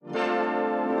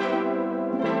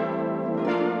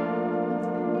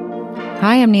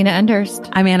Hi, I'm Nina Endurst.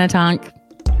 I'm Anna Tonk.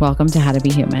 Welcome to How to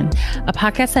Be Human, a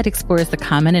podcast that explores the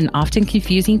common and often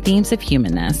confusing themes of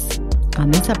humanness. On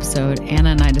this episode,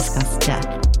 Anna and I discuss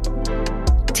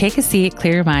death. Take a seat,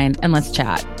 clear your mind, and let's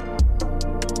chat.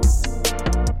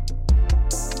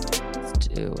 Let's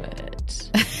do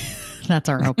it. That's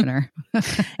our opener.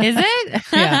 Is it?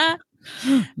 Yeah.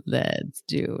 Let's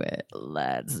do it.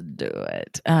 Let's do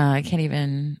it. I can't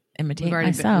even imitate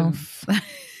myself.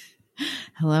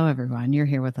 Hello, everyone. You're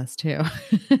here with us too.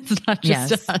 It's not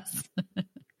just us.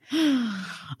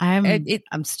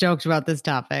 I'm stoked about this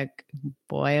topic.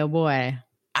 Boy, oh boy.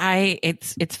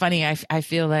 It's funny. I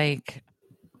feel like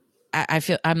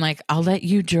I'm like, I'll let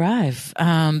you drive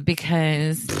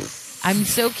because I'm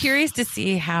so curious to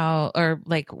see how, or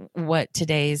like what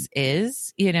today's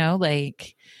is,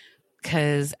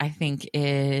 because I think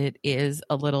it is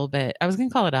a little bit, I was going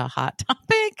to call it a hot topic.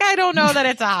 I don't know that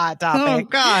it's a hot topic. Oh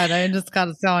God, I just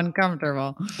got so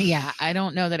uncomfortable. Yeah, I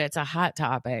don't know that it's a hot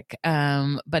topic,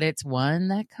 but it's one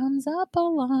that comes up a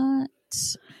lot.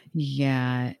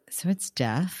 Yeah, so it's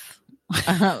death.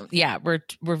 Yeah,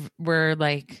 we're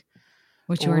like,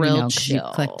 which you already know because you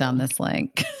clicked on this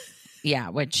link. Yeah,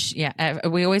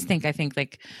 we always think, I think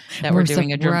like that we're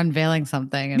doing we're unveiling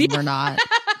something and we're not.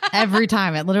 Every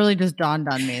time it literally just dawned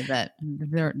on me that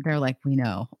they're like, we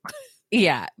know.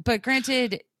 Yeah, but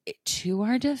granted, to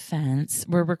our defense,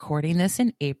 we're recording this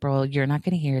in April. You're not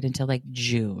going to hear it until like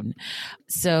June.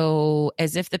 So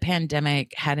as if the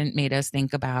pandemic hadn't made us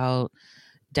think about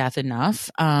death enough,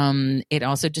 it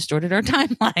also distorted our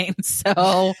timeline.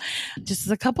 So just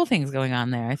a couple things going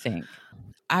on there, I think.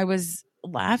 I was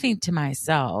laughing to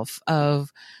myself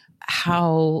of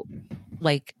how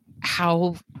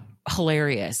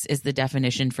hilarious is the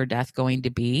definition for death going to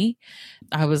be.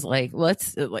 I was like,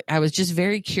 I was just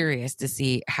very curious to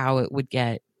see how it would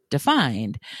get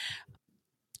defined.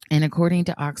 And according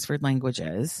to Oxford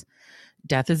Languages,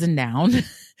 death is a noun,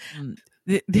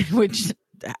 which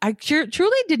I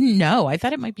truly didn't know. I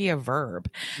thought it might be a verb,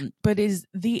 but is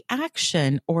the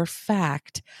action or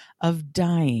fact of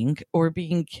dying or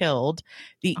being killed,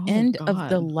 the end of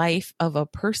the life of a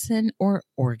person or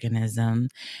organism,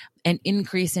 an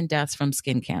increase in deaths from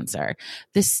skin cancer,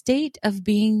 the state of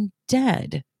being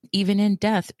dead. Even in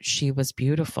death, she was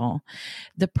beautiful.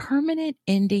 The permanent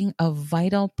ending of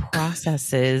vital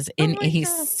processes in a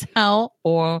cell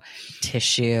or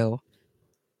tissue.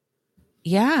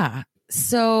 Yeah.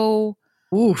 So,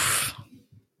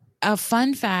 a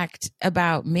fun fact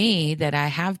about me that I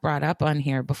have brought up on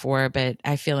here before, but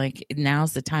I feel like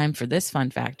now's the time for this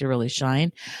fun fact to really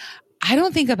shine. I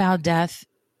don't think about death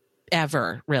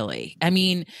ever, really. I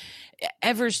mean,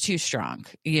 ever's too strong,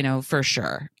 for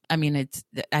sure. I mean,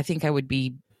 I think I would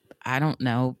be, I don't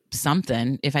know,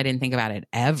 something if I didn't think about it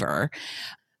ever,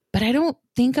 but I don't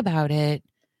think about it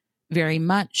very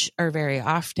much or very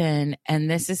often. And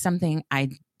this is something I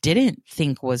didn't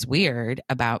think was weird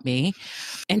about me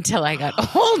until I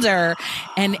got older.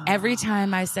 And every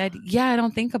time I said, yeah, I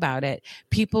don't think about it,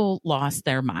 people lost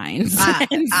their minds.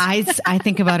 I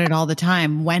think about it all the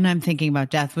time when I'm thinking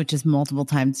about death, which is multiple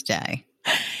times a day.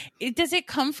 Does it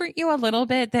comfort you a little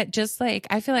bit that just like,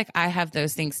 I feel like I have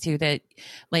those things too, that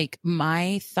like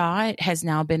my thought has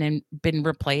now been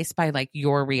replaced by like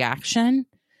your reaction,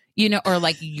 or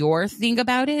like your thing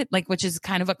about it, like, which is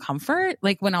kind of a comfort.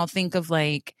 Like when I'll think of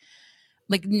like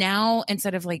now,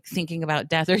 instead of like thinking about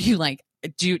death, are you like,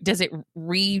 does it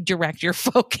redirect your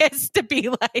focus to be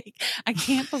like, I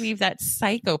can't believe that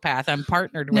psychopath I'm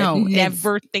partnered with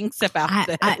never thinks about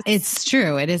this. It's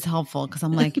true. It is helpful because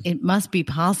I'm like, it must be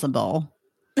possible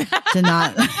to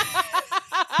not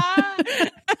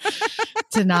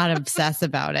to not obsess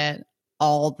about it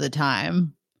all the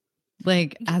time.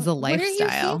 Like as a lifestyle.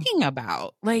 What are you thinking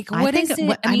about? Like, what is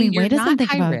it? I mean, you're Ray doesn't not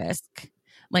think high about risk.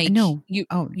 Like, no, you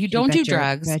don't do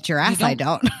drugs. Bet your ass I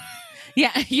don't.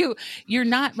 Yeah, you're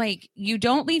not like, you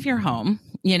don't leave your home.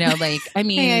 Like, I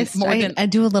mean, hey, I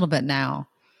do a little bit now.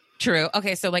 True.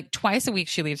 Okay, so like twice a week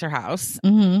she leaves her house.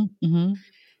 Mm-hmm, mm-hmm.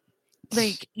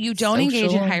 Like you don't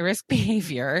engage in high risk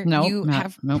behavior. No, you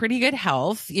have pretty good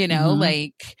health.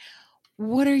 Like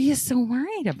what are you so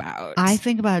worried about? I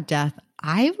think about death.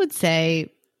 I would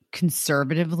say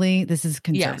conservatively, this is a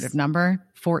conservative number,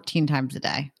 14 times a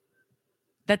day.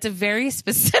 That's a very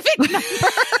specific number.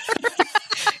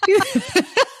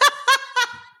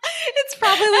 It's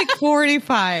probably like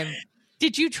 45.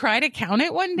 Did you try to count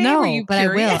it one day? No, Were you but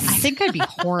curious? I will. I think I'd be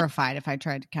horrified if I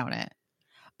tried to count it.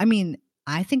 I mean,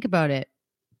 I think about it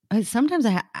sometimes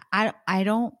I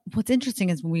don't, what's interesting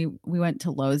is when we went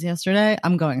to Lowe's yesterday,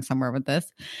 I'm going somewhere with this.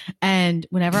 And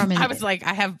whenever I'm in, I was like,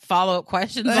 I have follow-up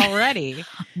questions already.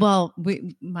 Well,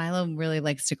 Milo really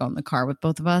likes to go in the car with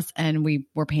both of us, and we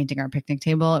were painting our picnic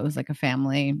table. It was like a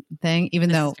family thing,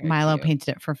 even though Milo painted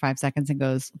it for 5 seconds and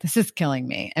goes, "This is killing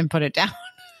me," and put it down.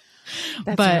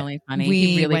 That's really funny. We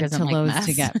he really went to like Lowe's mess.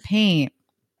 to get paint.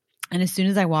 And as soon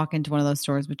as I walk into one of those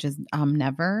stores, which is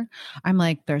never, I'm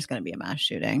like, there's going to be a mass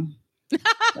shooting.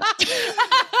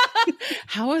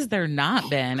 How has there not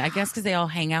been? I guess because they all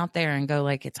hang out there and go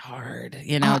like, it's hard,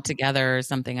 together or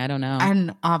something. I don't know.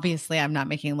 And obviously I'm not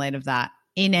making light of that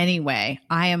in any way.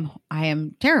 I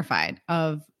am terrified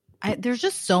of, there's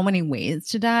just so many ways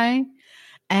to die.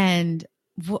 And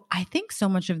I think so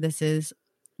much of this is,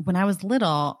 when I was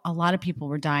little, a lot of people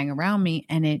were dying around me,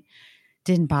 and it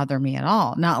didn't bother me at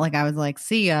all. Not like I was like,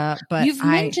 see ya, but you've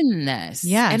mentioned this.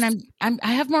 Yes. And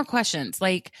I have more questions.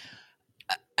 Like,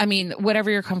 I mean, whatever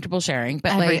you're comfortable sharing,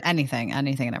 but anything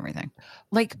and everything.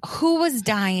 Like, who was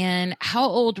dying? How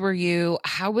old were you?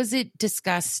 How was it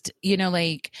discussed?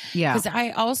 Yeah. Because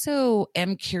I also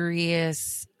am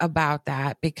curious about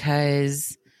that,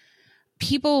 because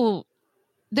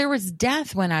there was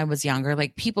death when I was younger,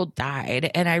 like people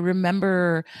died. And I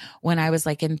remember when I was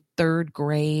like in third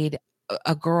grade,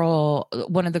 a girl,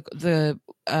 one of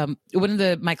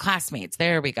my classmates,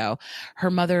 there we go, her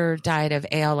mother died of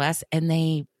ALS, and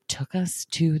they took us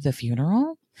to the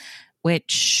funeral,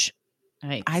 which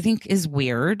I think is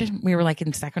weird. We were like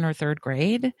in second or third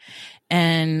grade,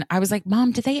 and I was like,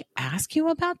 Mom, did they ask you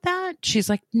about that? She's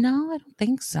like, no, I don't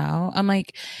think so. I'm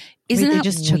like, isn't they that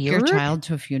just weird? Took your child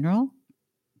to a funeral?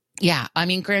 Yeah. I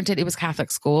mean, granted, it was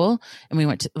Catholic school, and we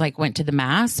went to the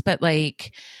mass, but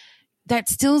like, that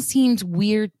still seems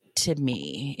weird to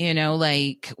me,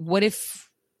 like, what if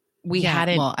we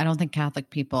hadn't? Well, I don't think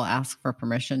Catholic people ask for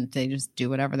permission. They just do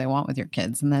whatever they want with your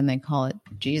kids, and then they call it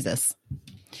Jesus.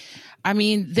 I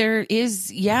mean, there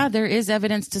is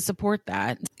evidence to support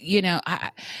that,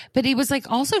 but it was like,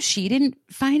 also, she didn't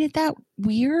find it that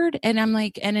weird. And I'm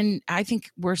like, I think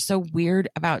we're so weird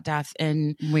about death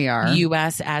in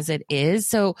US as it is.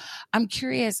 So I'm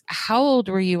curious, how old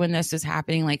were you when this was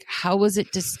happening? Like, how was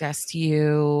it discussed to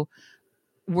you?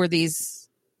 Who are these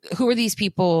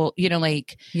people,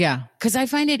 because I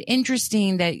find it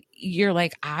interesting that you're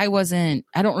like, I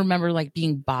don't remember like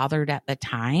being bothered at the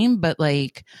time, but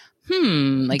like,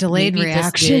 like delayed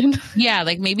reaction.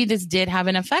 Like maybe this did have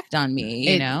an effect on me,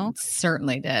 It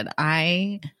certainly did.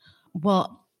 A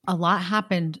lot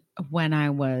happened when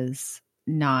I was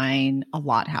 9. A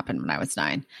lot happened when I was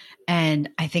 9. And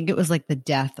I think it was like the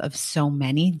death of so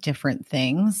many different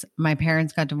things. My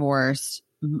parents got divorced.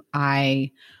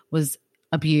 I was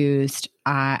abused.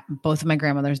 Both of my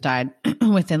grandmothers died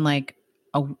within like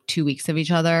 2 weeks of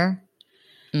each other.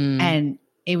 And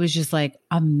it was just like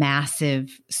a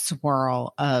massive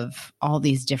swirl of all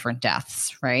these different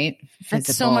deaths, right?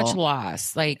 That's so much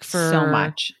loss, like for so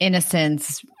much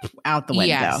innocence out the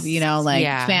window,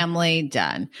 family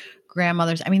done.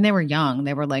 Grandmothers, I mean, they were young.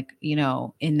 They were like,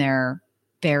 in their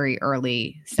very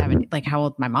early 70s, like how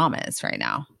old my mom is right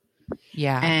now.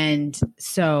 Yeah. And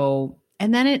so,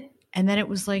 and then it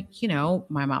was like,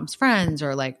 my mom's friends,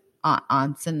 or like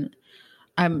aunts and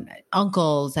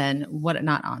uncles and what,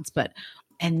 not aunts, but,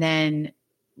 and then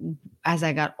as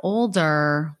I got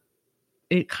older,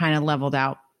 it kind of leveled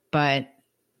out, but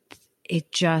it's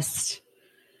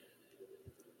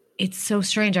so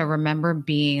strange. I remember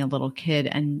being a little kid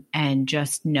and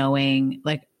just knowing,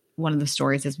 like, one of the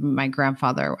stories is my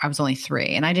grandfather, I was only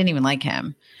 3 and I didn't even like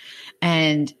him.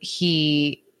 And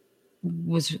he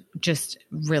was just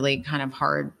really kind of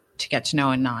hard to get to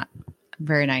know and not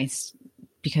very nice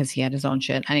because he had his own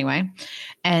shit anyway.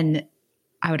 And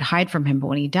I would hide from him. But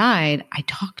when he died, I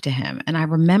talked to him. And I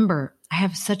remember I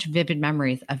have such vivid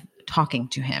memories of talking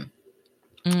to him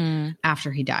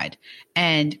after he died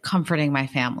and comforting my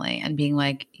family and being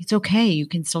like, it's okay. You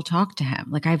can still talk to him.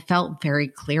 Like, I felt very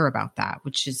clear about that,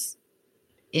 which is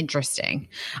interesting.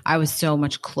 I was so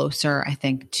much closer, I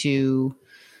think, to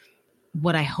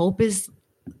what I hope is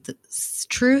the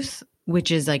truth,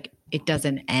 which is like, it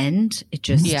doesn't end. It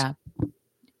just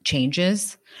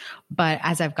changes. But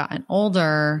as I've gotten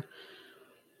older,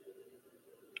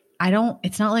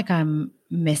 it's not like I'm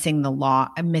missing the law.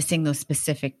 I'm missing those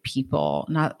specific people.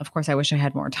 Not, of course, I wish I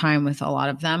had more time with a lot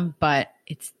of them, but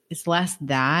it's less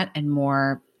that and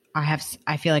more, I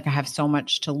feel like I have so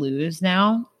much to lose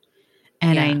now.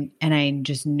 And I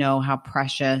just know how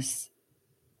precious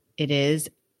it is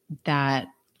that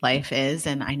life is.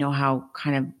 And I know how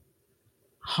kind of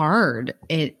hard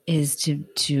it is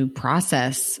to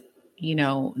process,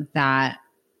 that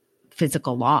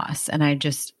physical loss. And I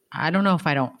don't know if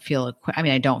I don't feel equipped. I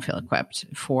mean, I don't feel equipped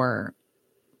for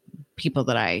people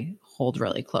that I hold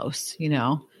really close, you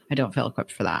know? I don't feel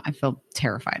equipped for that. I feel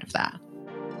terrified of that.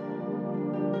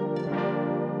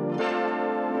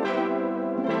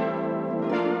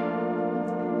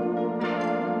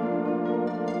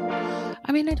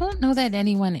 I mean, I don't know that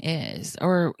anyone is,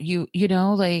 or you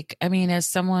know, like, I mean, as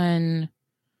someone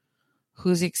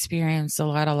who's experienced a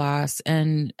lot of loss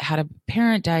and had a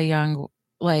parent die young,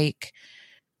 like,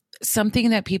 something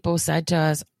that people said to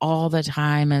us all the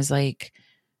time is like,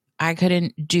 I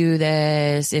couldn't do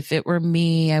this. If it were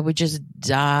me, I would just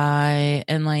die.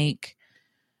 And like,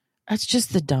 that's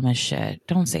just the dumbest shit.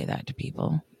 Don't say that to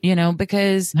people, you know,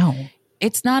 because No.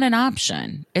 it's not an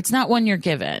option. It's not one you're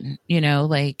given, you know,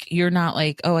 like you're not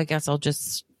like, oh, I guess I'll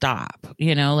just stop,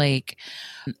 you know, like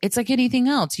it's like anything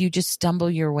else. You just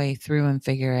stumble your way through and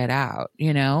figure it out,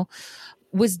 you know.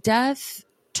 Was death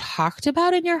talked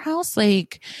about in your house?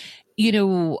 Like, you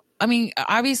know, I mean,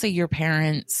 obviously your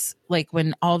parents, like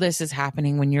when all this is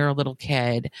happening, when you're a little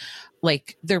kid,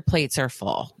 like their plates are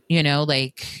full, you know,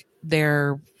 like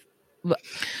I'm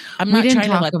not trying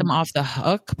to let them off the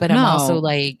hook, but I'm also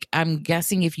like, I'm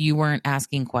guessing if you weren't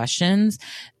asking questions,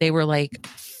 they were like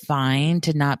fine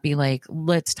to not be like,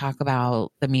 let's talk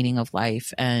about the meaning of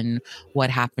life and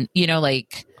what happened, you know,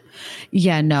 like.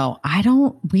 Yeah, no,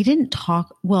 we didn't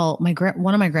talk. Well,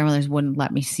 one of my grandmothers wouldn't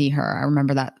let me see her. I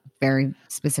remember that very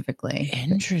specifically.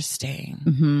 Interesting.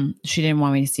 Mm-hmm. She didn't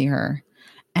want me to see her.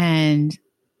 And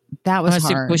that was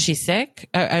hard. Was she sick?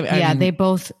 They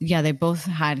both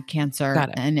had cancer. Got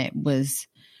it. And it was,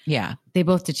 yeah, they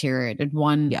both deteriorated.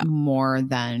 One more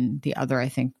than the other, I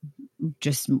think.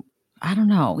 Just, I don't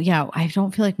know. Yeah, I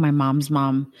don't feel like my mom's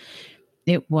mom.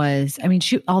 It was, I mean,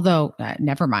 although,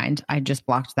 never mind. I just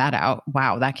blocked that out.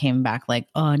 Wow, that came back like,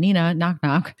 oh, Nina, knock,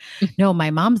 knock. No,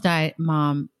 my mom's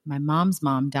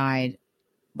mom died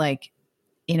like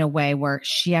in a way where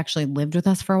she actually lived with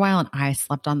us for a while and I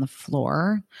slept on the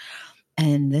floor.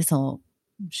 And this will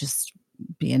just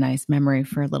be a nice memory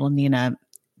for little Nina.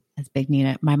 As big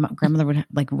Nina, my grandmother would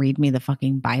like read me the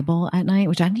fucking Bible at night,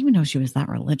 which I didn't even know she was that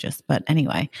religious. But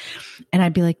anyway, and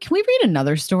I'd be like, can we read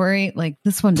another story? Like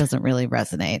this one doesn't really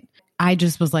resonate. I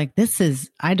just was like,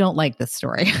 I don't like this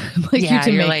story. Like you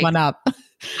can make one up.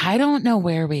 I don't know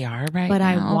where we are right but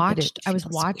now. I was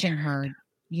watching her,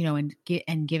 you know,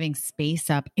 and giving space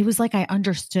up. It was like I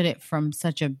understood it from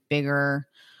such a bigger,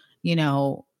 you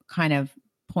know, kind of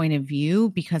point of view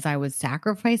because I was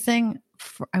sacrificing.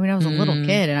 I was a little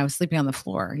kid and I was sleeping on the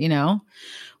floor, you know,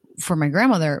 for my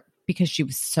grandmother because she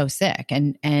was so sick.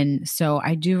 And so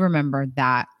I do remember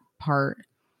that part.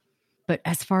 But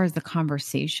as far as the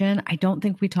conversation, I don't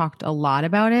think we talked a lot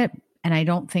about it. And I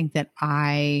don't think that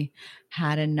I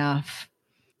had enough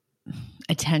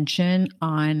attention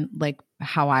on like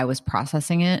how I was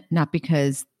processing it, not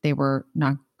because they were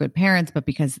not good parents, but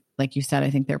because, like you said,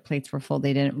 I think their plates were full.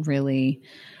 They didn't really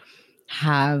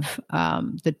have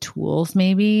the tools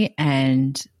maybe.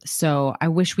 And so I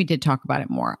wish we did talk about it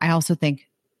more. I also think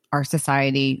our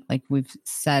society, like we've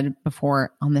said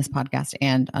before on this podcast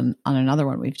and on another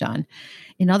one we've done,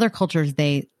 in other cultures,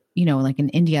 they, you know, like in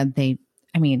India,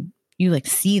 you like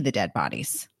see the dead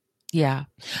bodies. Yeah.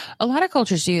 A lot of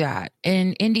cultures do that.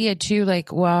 In India too,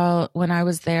 like, well, when I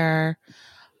was there,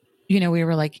 you know, we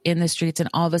were like in the streets and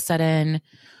all of a sudden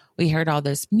we heard all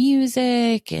this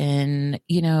music and,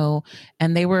 you know,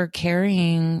 and they were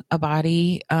carrying a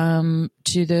body to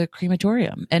the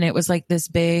crematorium. And it was like this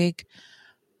big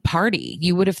party.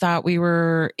 You would have thought we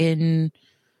were in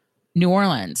New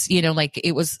Orleans, you know, like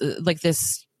it was like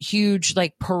this huge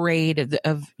like parade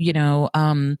of you know,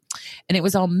 and it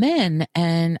was all men.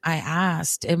 And I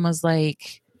asked and was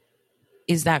like,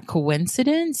 is that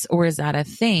coincidence or is that a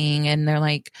thing? And they're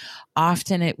like,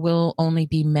 often it will only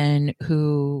be men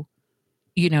who,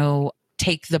 you know,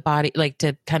 take the body, like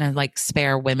to kind of like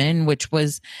spare women, which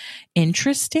was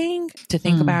interesting to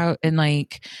think about. And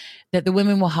like that the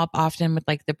women will help often with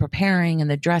like the preparing and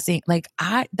the dressing. Like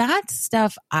that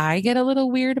stuff I get a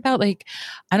little weird about. Like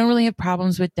I don't really have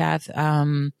problems with death.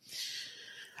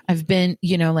 I've been,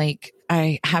 you know, like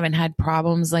I haven't had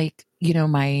problems like, you know,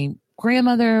 my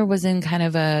grandmother was in kind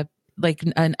of a like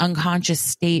an unconscious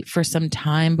state for some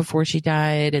time before she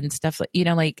died and stuff like, you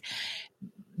know, like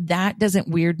that doesn't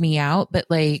weird me out. But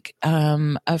like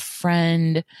a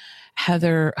friend,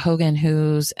 Heather Hogan,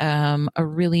 who's a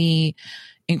really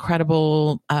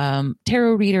incredible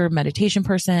tarot reader, meditation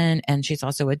person, and she's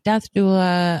also a death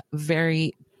doula.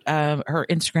 Very her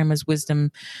Instagram is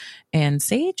Wisdom and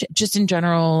Sage. Just in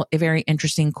general, a very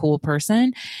interesting, cool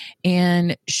person.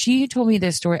 And she told me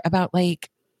this story about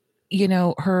like you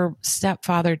know, her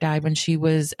stepfather died when she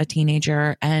was a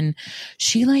teenager, and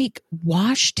she like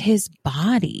washed his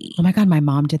body. Oh my God, my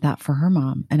mom did that for her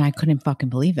mom, and I couldn't fucking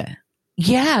believe it.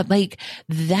 Yeah, like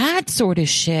that sort of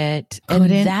shit.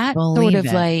 Couldn't And that sort believe of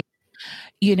it. like,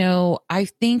 you know, I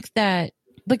think that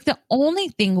like the only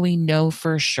thing we know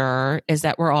for sure is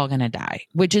that we're all going to die,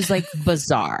 which is like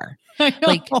bizarre.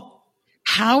 Like,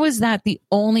 how is that the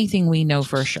only thing we know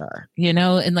for sure, you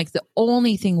know? And like the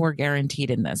only thing we're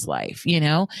guaranteed in this life, you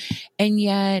know? And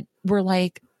yet we're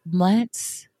like,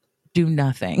 let's do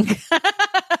nothing.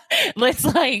 Let's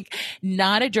like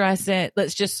not address it.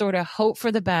 Let's just sort of hope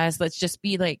for the best. Let's just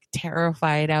be like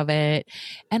terrified of it.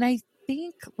 And I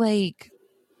think like,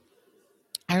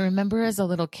 I remember as a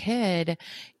little kid,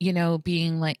 you know,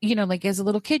 being like, you know, like as a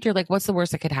little kid, you're like, what's the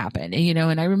worst that could happen? And, you know,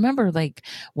 and I remember like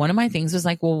one of my things was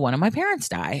like, well, one of my parents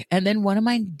die and then one of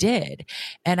mine did.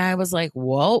 And I was like,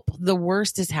 well, the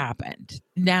worst has happened.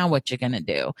 Now what you gonna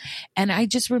do? And I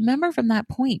just remember from that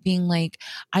point being like,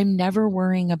 I'm never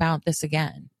worrying about this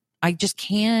again. I just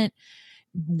can't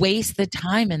waste the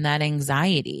time in that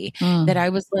anxiety that I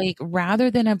was like, rather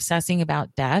than obsessing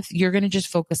about death, you're going to just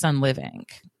focus on living,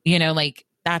 you know, like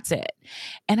that's it.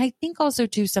 And I think also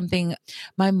too, something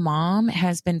my mom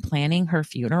has been planning her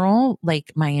funeral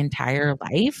like my entire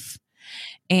life.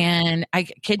 And I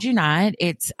kid you not,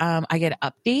 it's, I get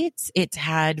updates. It's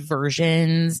had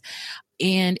versions.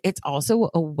 And it's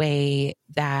also a way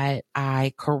that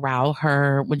I corral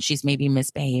her when she's maybe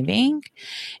misbehaving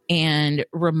and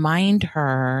remind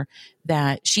her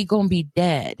that she gonna be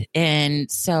dead.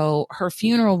 And so her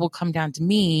funeral will come down to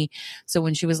me. So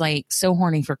when she was like so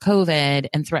horny for COVID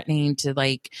and threatening to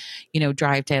like, you know,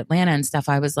 drive to Atlanta and stuff,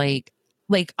 I was like,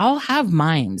 I'll have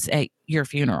mimes at your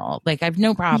funeral. Like I've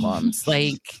no problems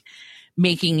like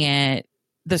making it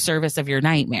the service of your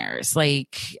nightmares.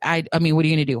 Like, I mean, what are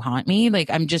you going to do? Haunt me?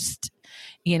 Like, I'm just,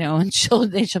 you know, and she'll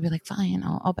be like, fine,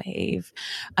 I'll behave.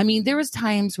 I mean, there was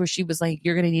times where she was like,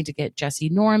 you're going to need to get Jesse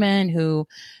Norman, who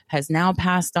has now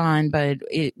passed on, but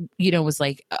it, you know, was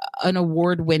like an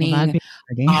award-winning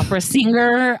opera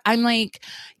singer. I'm like,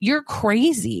 you're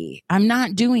crazy. I'm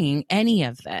not doing any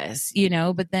of this, you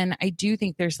know, but then I do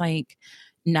think there's like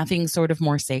nothing sort of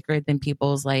more sacred than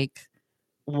people's like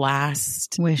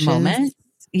last wishes. Moments.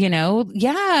 You know?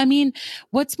 Yeah. I mean,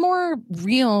 what's more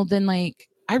real than like,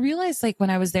 I realized like when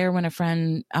I was there, when a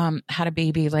friend had a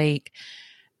baby, like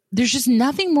there's just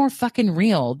nothing more fucking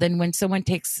real than when someone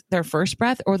takes their first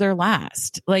breath or their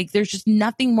last. Like there's just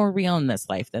nothing more real in this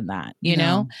life than that, you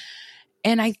know?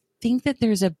 And I think that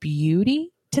there's a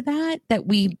beauty to that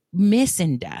we miss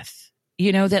in death.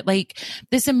 You know, that like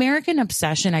this American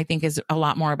obsession, I think, is a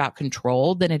lot more about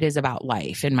control than it is about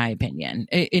life, in my opinion,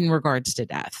 in regards to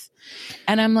death.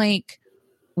 And I'm like,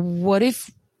 what if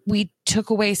we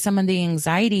took away some of the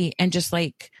anxiety and just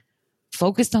like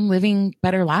focused on living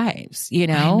better lives, you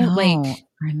know?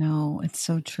 I know. It's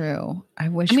so true. I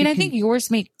think yours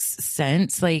makes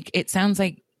sense. Like, it sounds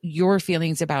like your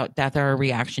feelings about death are a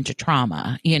reaction to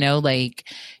trauma, you know, like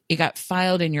it got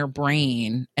filed in your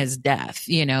brain as death,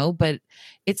 you know, but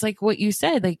it's like what you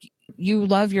said, like you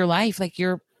love your life, like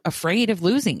you're afraid of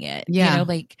losing it. Yeah, you know,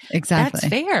 like exactly. That's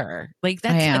fair. Like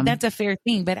that's a fair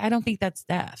thing, but I don't think that's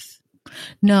death.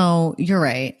 No, you're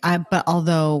right. But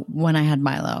although when I had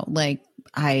Milo, like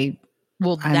I'm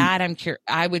curious.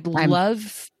 I would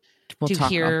love to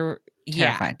hear.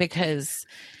 Yeah, because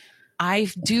I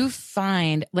do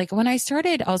find like when I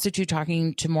started also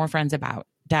talking to more friends about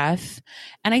death,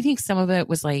 and I think some of it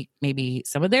was like maybe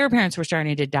some of their parents were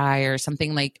starting to die or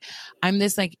something, like I'm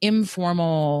this like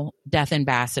informal death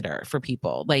ambassador for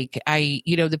people. Like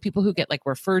you know, the people who get like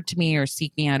referred to me or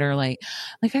seek me out are like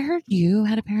I heard you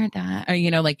had a parent die, or, you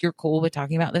know, like you're cool with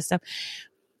talking about this stuff.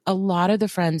 A lot of the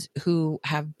friends who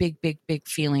have big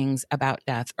feelings about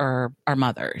death are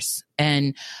mothers.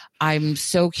 And I'm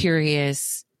so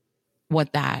curious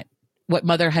what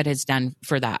motherhood has done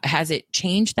for that. Has it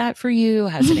changed that for you?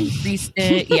 Has it increased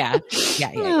it? Yeah.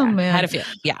 Oh, man. How to feel?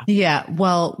 Yeah. Yeah.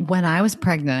 Well, when I was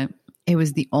pregnant, it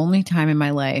was the only time in my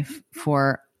life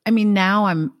now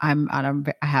I'm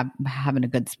having a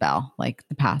good spell, like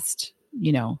the past,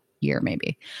 you know, year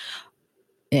maybe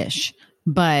ish.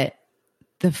 But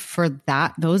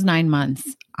those 9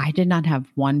 months, I did not have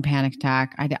one panic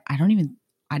attack. I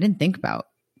didn't think about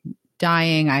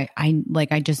dying.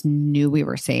 I just knew we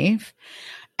were safe.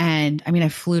 And I mean, I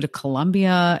flew to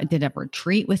Colombia. I did a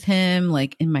retreat with him,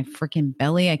 like in my freaking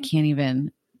belly. I can't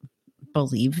even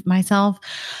believe myself.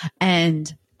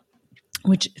 And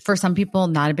which for some people,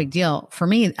 not a big deal. For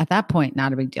me at that point,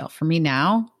 not a big deal. For me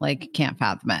now, like can't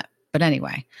fathom it. But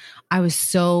anyway, I was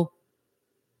so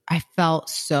I felt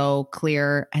so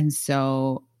clear and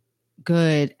so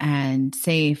good and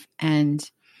safe. And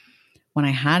when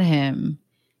I had him,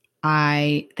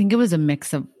 I think it was a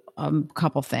mix of a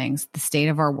couple things. The state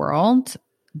of our world.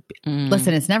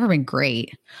 Listen, it's never been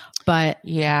great, but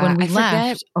when we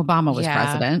left, Obama was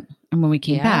president. And when we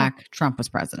came back, Trump was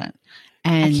president.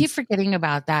 And I keep forgetting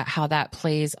about that, how that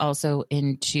plays also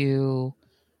into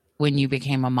when you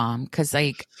became a mom. Cause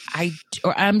like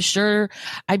I'm sure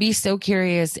I'd be so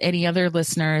curious, any other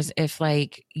listeners, if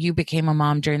like you became a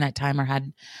mom during that time or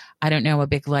had, I don't know, a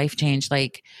big life change,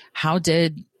 like how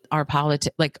did our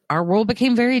our world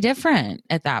became very different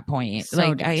at that point.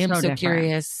 I am so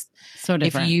curious. So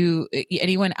different. If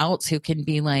anyone else who can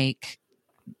be like,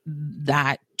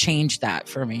 that changed that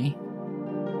for me.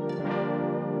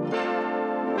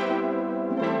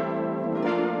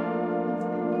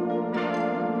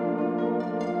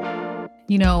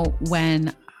 You know,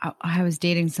 when I was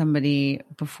dating somebody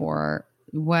before,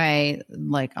 way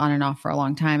like on and off for a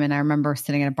long time. And I remember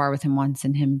sitting at a bar with him once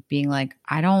and him being like,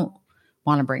 I don't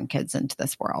want to bring kids into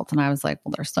this world. And I was like,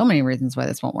 well, there's so many reasons why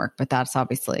this won't work, but that's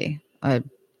obviously a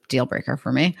deal breaker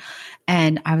for me.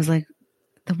 And I was like,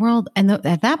 the world, and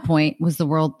at that point was the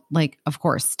world, like, of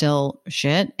course, still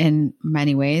shit in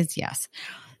many ways. Yes.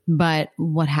 But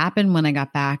what happened when I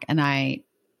got back and I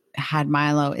had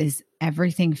Milo is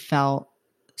everything felt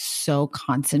so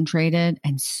concentrated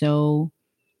and so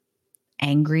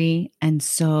angry and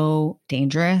so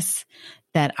dangerous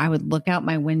that I would look out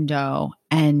my window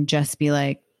and just be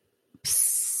like,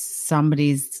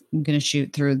 somebody's going to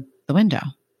shoot through the window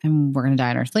and we're going to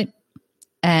die in our sleep.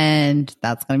 And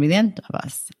that's going to be the end of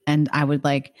us. And I would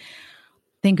like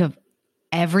think of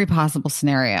every possible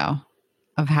scenario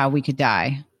of how we could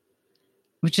die,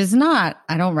 which is not,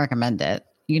 I don't recommend it,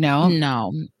 you know?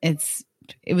 No.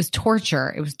 It was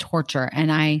torture. It was torture.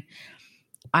 And I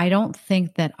don't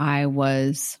think that I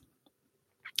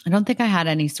don't think I had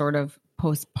any sort of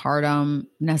postpartum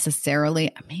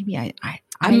necessarily. Maybe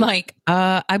I'm like,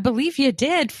 I believe you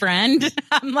did, friend.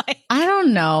 I'm like, I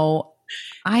don't know.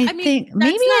 I think that's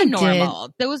maybe not I normal.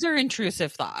 did. Those are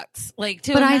intrusive thoughts. Like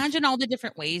to imagine all the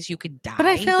different ways you could die. But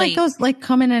I feel like those like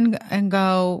come in and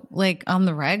go like on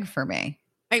the reg for me.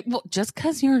 Well, just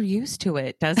because you're used to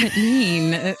it doesn't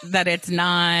mean that it's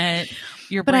not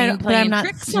your brain playing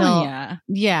tricks on you.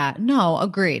 Yeah, no,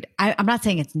 agreed. I'm not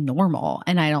saying it's normal,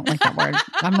 and I don't like that word.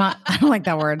 I don't like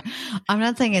that word. I'm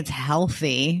not saying it's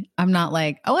healthy. I'm not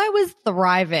like, oh, I was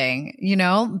thriving, you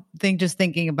know, just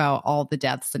thinking about all the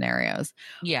death scenarios.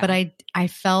 Yeah. But I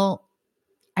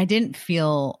didn't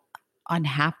feel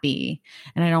unhappy,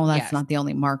 and I know that's not the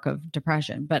only mark of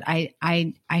depression, but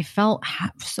I felt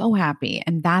so happy,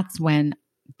 and that's when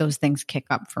those things kick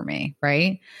up for me,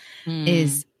 right?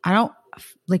 Is I don't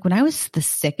like when I was the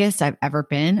sickest I've ever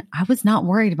been, I was not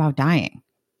worried about dying.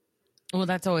 Well,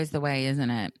 that's always the way, isn't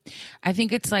it? I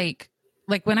think it's like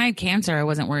when I had cancer, I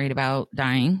wasn't worried about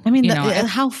dying. I mean,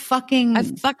 how fucking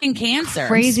cancer,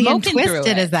 crazy and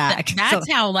twisted is that?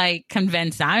 That's how like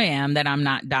convinced I am that I'm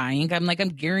not dying. I'm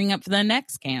gearing up for the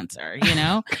next cancer, you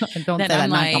know? Don't say that.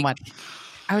 Not so much.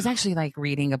 I was actually like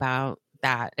reading about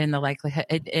that and the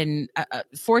likelihood. And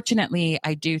fortunately,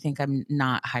 I do think I'm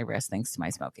not high risk thanks to my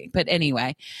smoking. But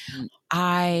anyway,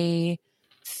 I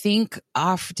think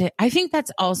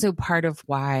that's also part of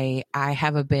why I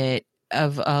have a bit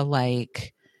of a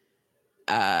like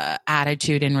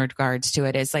attitude in regards to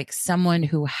it is like someone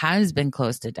who has been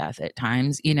close to death at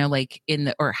times, you know, like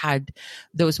or had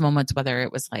those moments, whether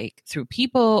it was like through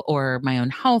people or my own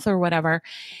health or whatever.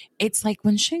 It's like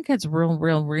when shit gets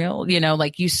real, you know,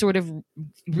 like you sort of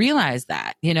realize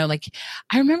that, you know, like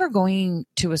I remember going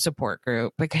to a support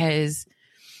group because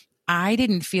I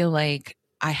didn't feel like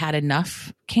I had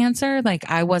enough cancer.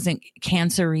 Like I wasn't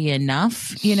cancery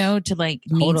enough, you know, to like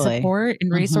need support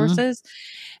and resources.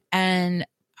 And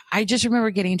I just remember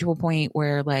getting to a point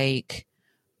where like,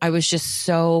 I was just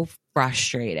so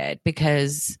frustrated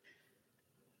because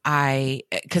I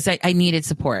needed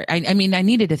support. I mean, I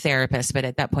needed a therapist, but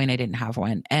at that point I didn't have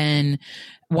one. And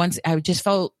once I just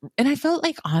felt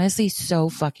like honestly so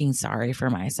fucking sorry for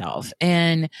myself.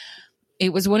 And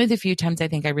it was one of the few times I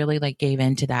think I really like gave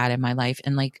into that in my life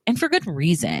and for good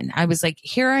reason. I was like,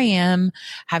 here I am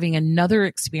having another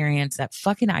experience that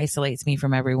fucking isolates me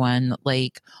from everyone.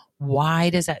 Like,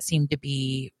 why does that seem to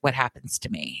be what happens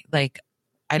to me? Like,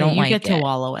 I don't like it. You get to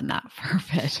wallow in that for a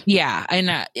bit. Yeah.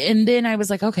 And then I was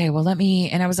like, okay, well,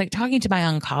 and I was like talking to my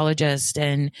oncologist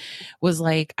and was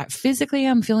like, physically,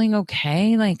 I'm feeling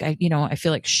okay. Like, I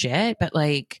feel like shit, but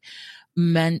like,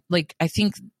 I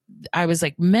think I was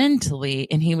like mentally,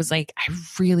 and he was like, I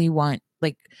really want,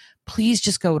 like, please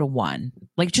just go to one,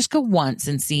 like just go once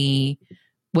and see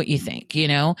what you think, you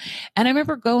know? And I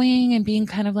remember going and being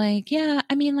kind of like, yeah,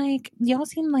 I mean, like, y'all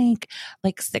seem like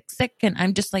sick. And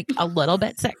I'm just like a little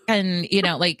bit sick. And, you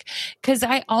know, like, cause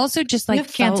I also just like you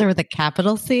have cancer with a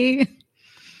capital C.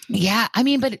 Yeah. I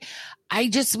mean, but I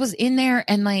just was in there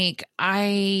and like,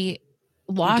 I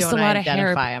lost a lot of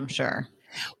hair. I'm sure.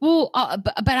 Well,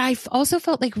 but I also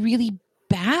felt like really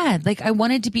bad. Like I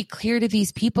wanted to be clear to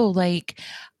these people, like,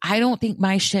 I don't think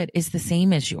my shit is the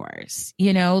same as yours.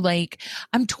 You know, like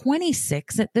I'm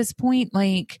 26 at this point.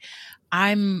 Like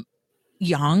I'm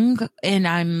young and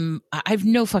I've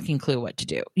no fucking clue what to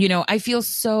do. You know, I feel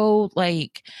so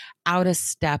like out of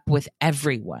step with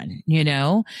everyone, you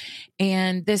know?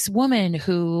 And this woman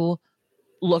who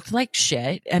looked like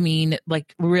shit. I mean,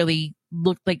 like really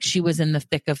looked like she was in the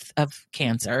thick of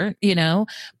cancer, you know,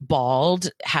 bald,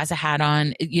 has a hat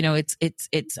on, you know, it's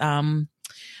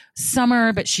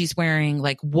summer, but she's wearing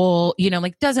like wool, you know,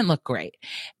 like doesn't look great.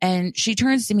 And she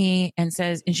turns to me and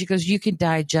says, and she goes, you could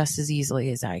die just as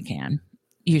easily as I can.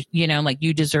 You know, like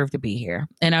you deserve to be here.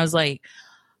 And I was like,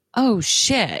 oh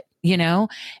shit, you know,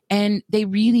 and they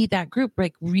really, that group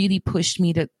like really pushed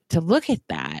me to look at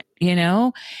that, you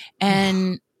know,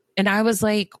 and I was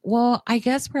like, well, I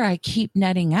guess where I keep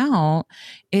netting out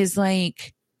is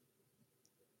like,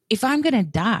 if I'm going to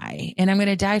die and I'm going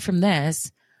to die from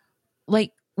this,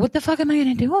 like, what the fuck am I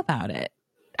going to do about it?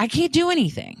 I can't do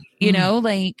anything, you know,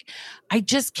 like I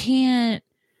just can't,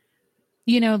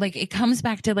 you know, like it comes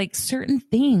back to like certain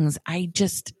things. I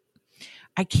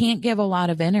can't give a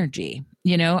lot of energy,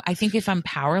 you know. I think if I'm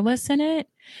powerless in it,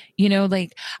 you know,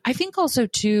 like I think also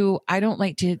too, I don't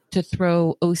like to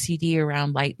throw OCD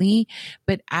around lightly,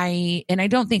 but I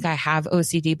don't think I have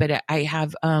OCD, but I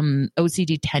have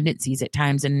OCD tendencies at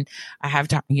times. And I have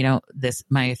you know, this,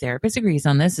 my therapist agrees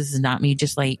on this. This is not me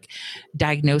just like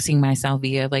diagnosing myself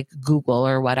via like Google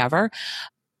or whatever.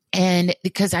 And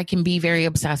because I can be very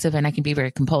obsessive and I can be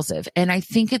very compulsive. And I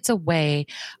think it's a way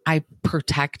I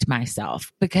protect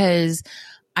myself, because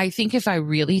I think if I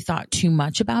really thought too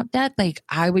much about that, like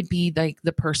I would be like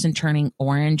the person turning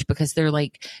orange because they're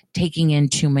like taking in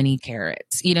too many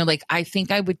carrots. You know, like I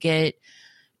think I would get,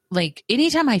 like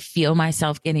anytime I feel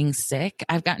myself getting sick,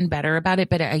 I've gotten better about it,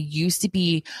 but I used to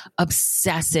be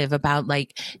obsessive about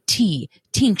like tea,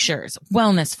 tinctures,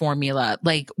 wellness formula.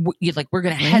 Like, we're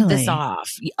going to head this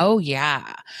off. Oh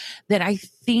yeah. That I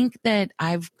think that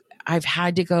I've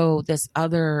had to go this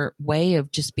other way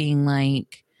of just being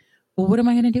like, well, what am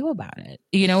I going to do about it?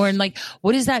 You know, and like,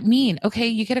 what does that mean? Okay.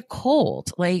 You get a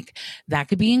cold, like that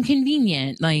could be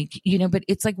inconvenient, like, you know, but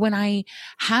it's like when I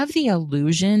have the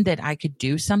illusion that I could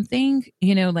do something,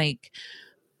 you know, like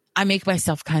I make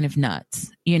myself kind of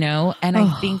nuts, you know, and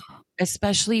I think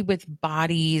especially with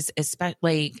bodies, especially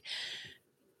like,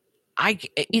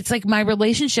 it's like my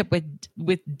relationship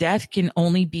with death can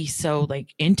only be so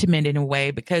like intimate in a way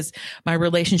because my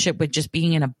relationship with just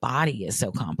being in a body is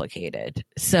so complicated.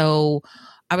 So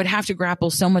I would have to grapple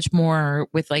so much more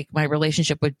with like my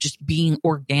relationship with just being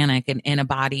organic and in a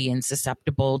body and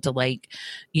susceptible to like,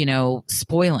 you know,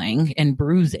 spoiling and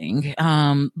bruising.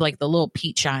 Like the little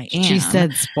peach I am. She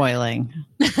said spoiling.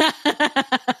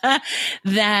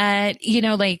 That, you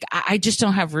know, like I just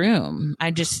don't have room.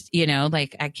 I just, you know,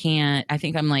 like I can't, I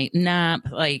think I'm like, nah,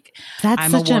 like that's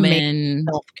I'm such a woman.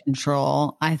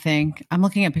 Self-control. I think I'm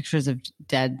looking at pictures of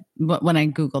dead when I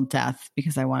Googled death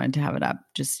because I wanted to have it up,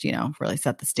 just, you know, really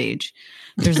set the stage.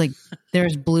 There's like,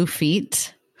 there's blue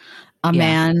feet, a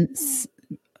man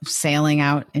sailing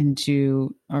out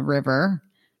into a river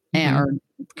or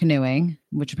canoeing,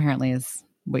 which apparently is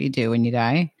what you do when you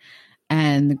die,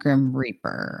 and the Grim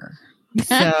Reaper.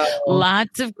 So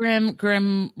lots of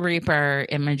Grim Reaper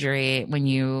imagery when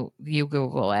you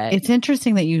Google it. It's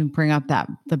interesting that you bring up that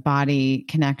the body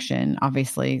connection.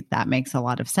 Obviously, that makes a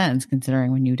lot of sense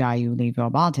considering when you die, you leave your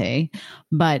body.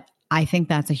 But I think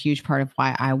that's a huge part of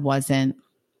why I wasn't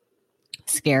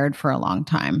scared for a long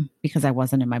time, because I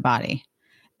wasn't in my body,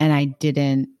 and I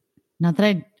didn't. Not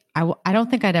that I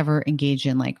don't think I'd ever engage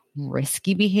in like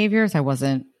risky behaviors. I was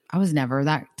never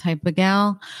that type of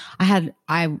gal.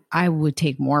 I would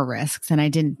take more risks and I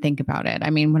didn't think about it. I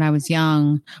mean, when I was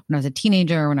young, when I was a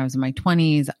teenager, when I was in my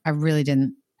 20s, I really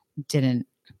didn't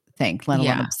think, let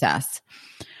alone obsess.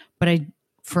 But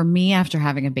for me, after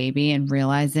having a baby and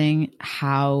realizing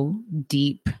how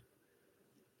deep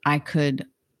I could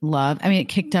love, I mean, it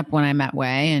kicked up when I met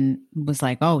Way and was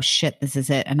like, oh shit, this is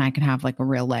it. And I can have like a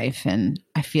real life and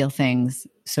I feel things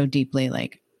so deeply,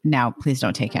 like, now please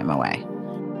don't take him away.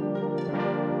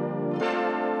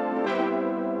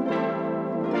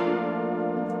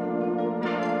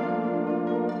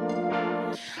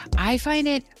 I find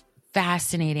it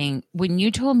fascinating when you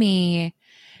told me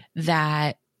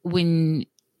that when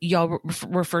y'all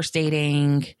were first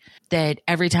dating, that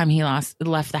every time he left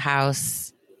the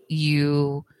house,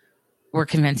 you were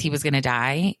convinced he was going to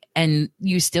die, and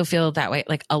you still feel that way,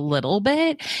 like a little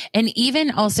bit. And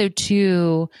even also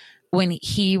too, when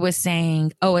he was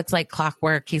saying, "Oh, it's like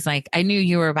clockwork," he's like, "I knew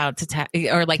you were about to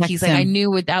or like Text he's like, him. I knew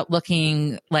without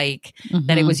looking like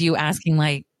that it was you asking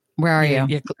like, where are you?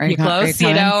 You close,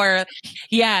 you know, or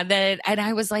yeah, that." And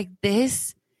I was like,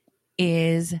 this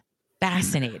is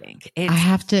fascinating. I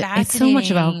have to, it's so much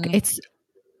about,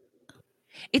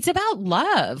 it's about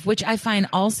love, which I find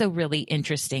also really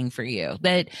interesting for you.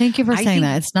 That thank you for saying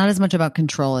that. It's not as much about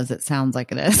control as it sounds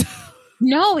like it is.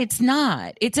 No, it's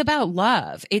not. It's about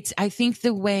love. I think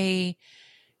the way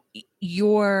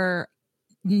your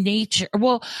nature,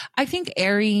 well, I think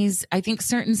Aries, I think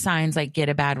certain signs like get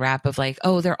a bad rap of like,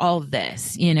 oh, they're all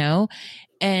this, you know?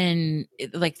 And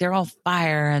like they're all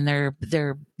fire and they're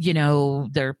you know,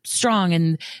 they're strong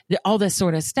and all this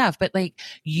sort of stuff. But like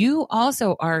you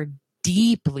also are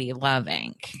deeply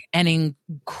loving and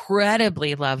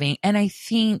incredibly loving. And I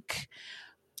think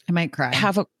I might cry.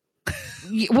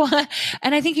 Well,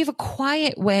 and I think you have a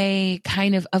quiet way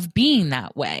kind of being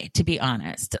that way, to be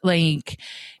honest. Like,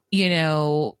 you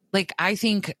know, like I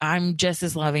think I'm just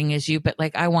as loving as you, but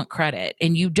like I want credit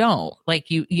and you don't. Like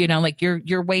you know, like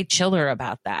you're way chiller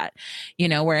about that, you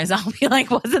know, whereas I'll be like,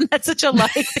 wasn't that such a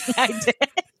loving thing I did?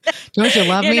 Don't you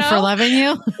love me for loving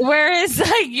you? Whereas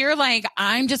like you're like,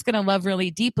 I'm just gonna love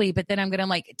really deeply, but then I'm gonna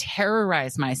like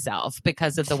terrorize myself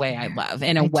because of the way I love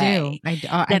in a way. I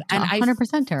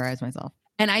 100% terrorize myself.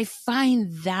 And I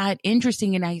find that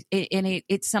interesting. And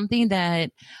it's something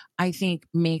that I think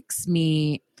makes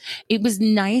me, it was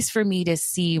nice for me to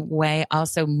see Wei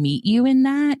also meet you in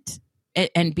that.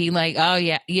 And be like, oh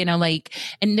yeah, you know, like,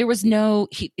 and there was no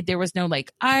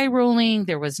like eye rolling.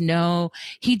 There was no,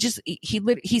 he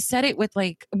said it with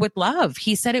love.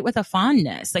 He said it with a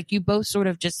fondness. Like you both sort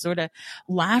of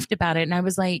laughed about it. And I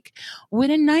was like, what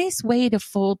a nice way to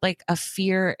fold like a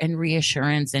fear and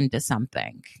reassurance into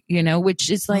something, you know, which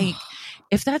is like,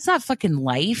 if that's not fucking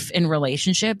life in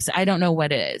relationships, I don't know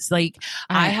what is. Like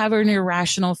I have an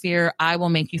irrational fear. I will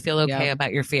make you feel okay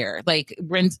about your fear. Like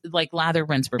lather,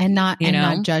 rinse, repeat. And not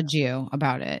judge you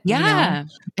about it. Yeah. You know?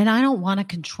 And I don't want to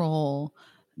control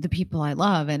the people I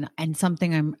love. And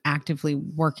something I'm actively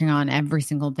working on every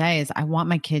single day is I want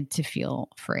my kid to feel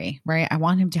free, right? I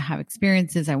want him to have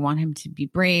experiences. I want him to be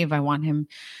brave. I want him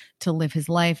to live his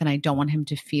life. And I don't want him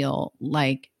to feel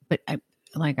like,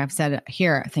 like I've said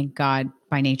here, thank God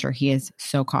by nature, he is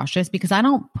so cautious because I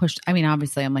don't push. I mean,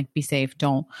 obviously I'm like, be safe.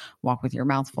 Don't walk with your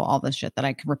mouth full, all this shit that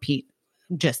I can repeat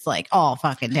just like all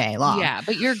fucking day long. Yeah.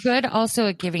 But you're good also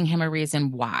at giving him a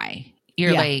reason why.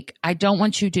 You're like, I don't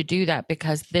want you to do that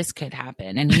because this could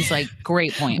happen. And he's like,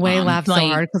 great point. Wei Mom. laughs so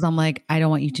hard because I'm like, I don't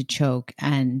want you to choke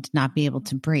and not be able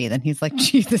to breathe. And he's like,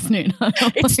 Jesus, Nuna.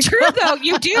 It's true though.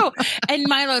 You do. And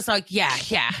Milo's like, yeah,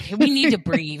 we need to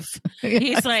breathe.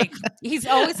 He's like, he's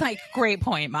always like, great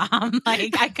point, Mom.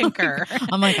 Like, I concur.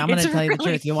 I'm like, I'm going to tell you the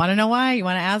truth. You want to know why? You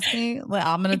want to ask me? Well,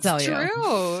 I'm going to tell you. It's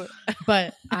true.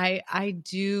 But I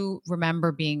do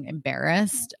remember being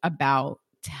embarrassed about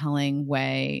telling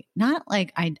Wei, not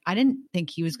like I didn't think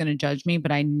he was going to judge me,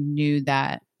 but I knew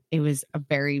that it was a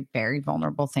very, very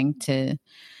vulnerable thing to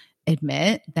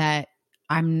admit that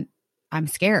I'm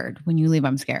scared. When you leave,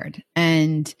 I'm scared.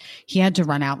 And he had to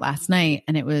run out last night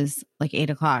and it was like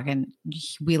 8:00. And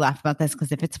we laugh about this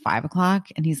because if it's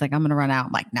 5:00 and he's like, I'm going to run out.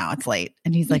 I'm like, no, it's late.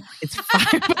 And he's like, it's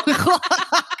 5:00.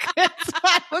 It's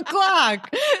 5:00.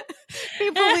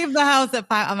 People leave the house at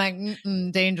 5. I'm like,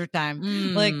 danger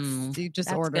time. Like, you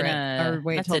just order it or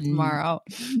wait till tomorrow.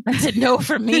 That's a no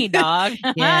for me, dog.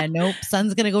 Yeah, nope.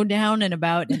 Sun's going to go down in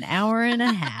about an hour and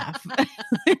a half.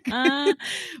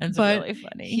 That's really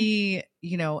funny. He,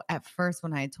 you know, at first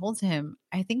when I told him,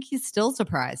 I think he's still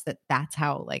surprised that that's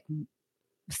how like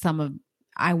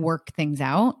I work things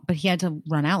out, but he had to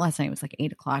run out last night. It was like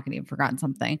 8:00 and he had forgotten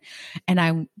something. And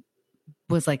I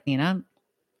was like, Nina,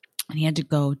 and he had to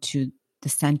go to the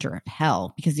center of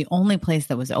hell because the only place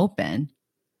that was open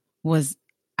was,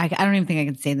 I don't even think I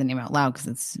can say the name out loud because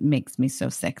it makes me so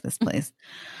sick. This place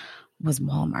was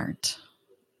Walmart.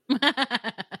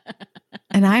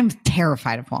 And I'm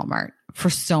terrified of Walmart for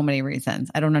so many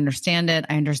reasons. I don't understand it.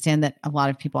 I understand that a lot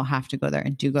of people have to go there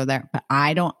and do go there, but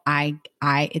I don't,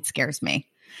 it scares me.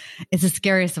 It's the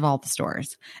scariest of all the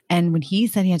stores. And when he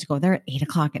said he had to go there at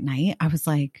 8:00 at night, I was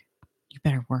like, you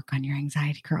better work on your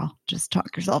anxiety, girl. Just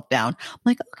talk yourself down. I'm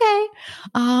like, okay.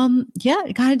 Yeah,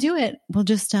 you gotta do it. Well,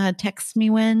 just text me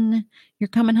when you're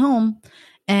coming home.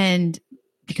 And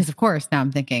because of course now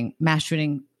I'm thinking mass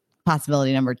shooting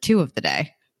possibility number 2 of the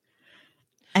day.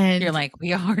 And you're like,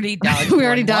 we already dodged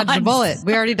a bullet.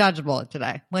 We already dodged a bullet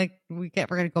today. Like we're going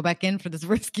to go back in for this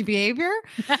risky behavior.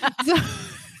 So,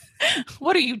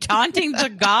 what are you, taunting the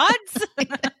gods?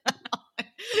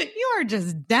 You are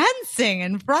just dancing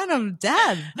in front of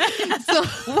death. So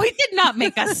we did not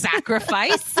make a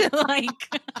sacrifice.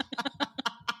 Like,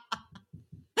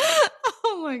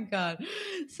 oh my God.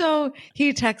 So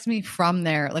he texts me from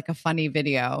there, like a funny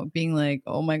video being like,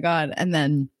 oh my God. And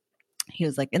then he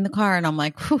was like in the car and I'm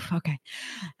like, whew, okay.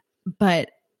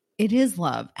 But it is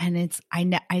love. And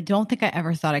I don't think I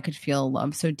ever thought I could feel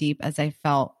love so deep as I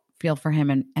feel for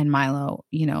him, and Milo,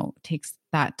 you know, takes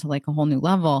that to like a whole new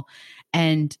level.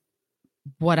 And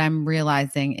what I'm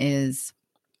realizing is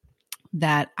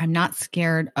that I'm not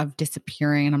scared of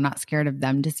disappearing, and I'm not scared of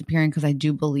them disappearing, because I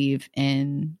do believe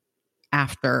in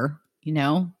after, you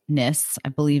know, ness. I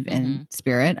believe in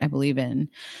spirit. I believe in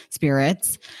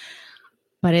spirits.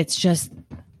 But it's just,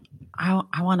 I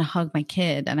want to hug my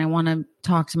kid, and I want to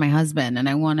talk to my husband, and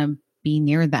I want to be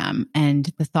near them. And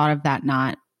the thought of that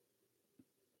not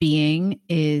being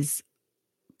is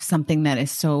something that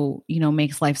is so, you know,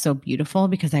 makes life so beautiful,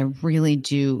 because I really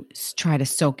do try to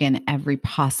soak in every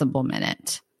possible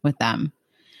minute with them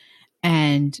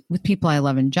and with people I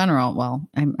love in general. Well,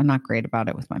 I'm not great about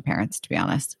it with my parents, to be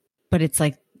honest, but it's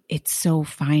like, it's so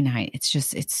finite.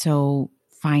 It's so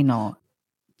final.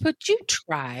 But you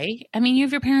try. I mean, you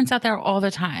have your parents out there all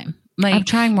the time. Like, I'm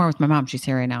trying more with my mom. She's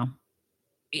here right now.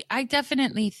 I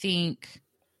definitely think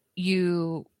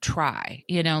you try,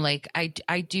 you know, like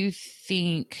I do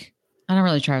think. I don't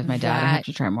really try with my dad. I have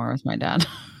to try more with my dad.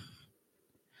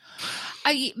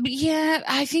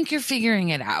 I think you're figuring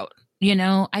it out. You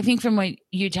know, I think from what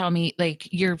you tell me, like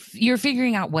you're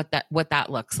figuring out what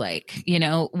that looks like. You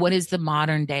know, what is the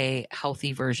modern day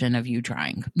healthy version of you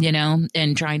trying, you know,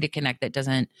 and trying to connect that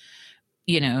doesn't,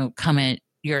 you know, come at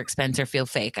your expense or feel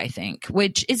fake, I think,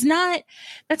 which is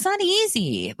that's not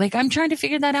easy. Like I'm trying to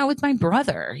figure that out with my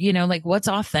brother, you know, like what's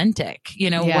authentic,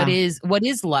 you know, what is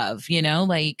love, you know,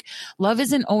 like love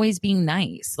isn't always being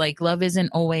nice. Like love isn't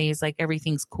always like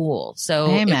everything's cool. So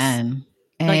amen.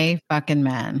 Fucking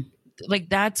man. Like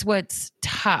that's what's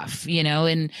tough, you know,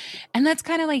 and that's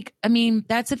kind of like, I mean,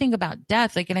 that's the thing about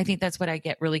death. Like, and I think that's what I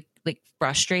get really like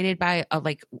frustrated by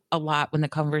like a lot when the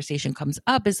conversation comes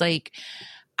up is like,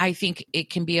 I think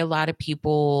it can be a lot of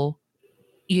people,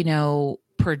 you know,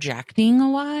 projecting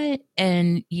a lot,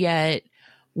 and yet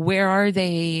where are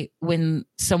they when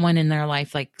someone in their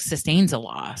life like sustains a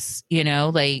loss, you know,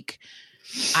 like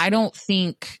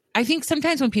I think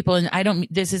sometimes when people, and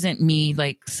this isn't me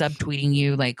like subtweeting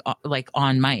you like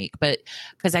on mic, but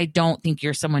because I don't think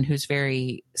you're someone who's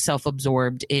very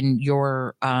self-absorbed in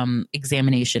your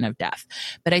examination of death.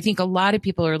 But I think a lot of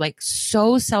people are like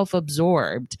so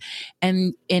self-absorbed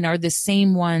and are the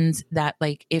same ones that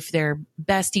like if their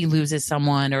bestie loses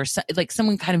someone or like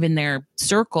someone kind of in their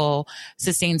circle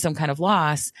sustains some kind of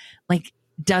loss, like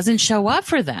doesn't show up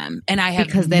for them. And I have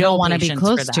because they don't want to be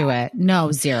close to it.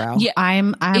 No, zero. Yeah. I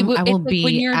will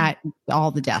be at all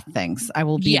the death things. I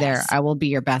will be there. I will be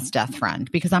your best death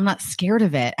friend because I'm not scared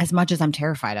of it as much as I'm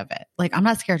terrified of it. Like I'm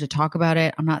not scared to talk about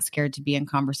it. I'm not scared to be in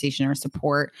conversation or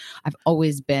support. I've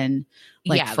always been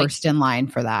like first in line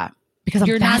for that because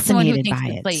I'm fascinated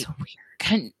by it. Like, so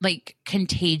weird. Like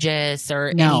contagious or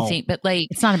anything, but like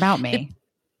it's not about me.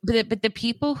 But the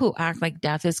people who act like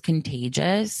death is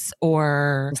contagious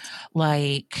or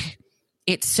like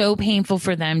it's so painful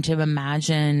for them to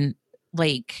imagine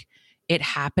like it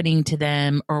happening to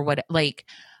them or what, like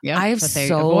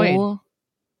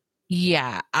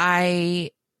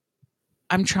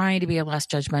I'm trying to be a less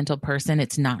judgmental person.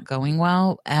 It's not going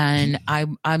well. And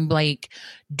I'm like,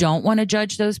 don't want to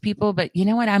judge those people, but you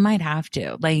know what? I might have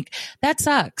to. Like, that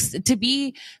sucks to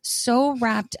be so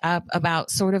wrapped up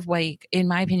about sort of like, in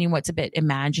my opinion, what's a bit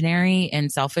imaginary and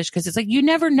selfish. Cause it's like, you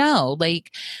never know.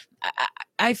 Like,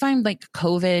 I find like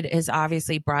COVID has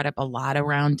obviously brought up a lot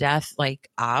around death, like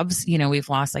obs, you know, we've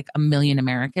lost like 1 million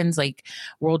Americans, like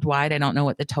worldwide. I don't know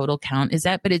what the total count is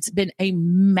at, but it's been a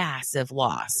massive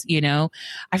loss. You know,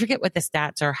 I forget what the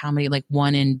stats are, how many, like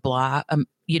one in blah,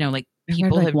 you know, like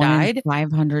people have died.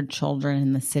 500 children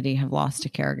in the city have lost a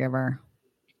caregiver.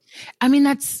 I mean,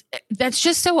 that's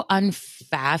just so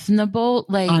unfathomable.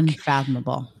 Like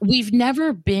unfathomable. We've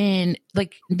never been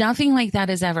like, nothing like that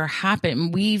has ever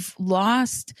happened. We've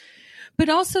lost, but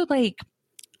also like,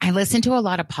 I listen to a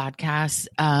lot of podcasts,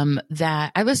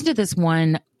 that I listened to this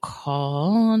one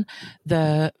called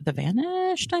The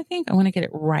Vanished, I think. I want to get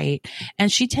it right.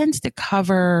 And she tends to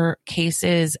cover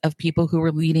cases of people who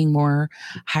are leading more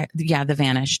The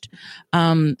Vanished,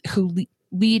 who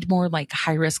lead more like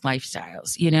high risk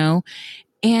lifestyles, you know?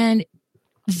 And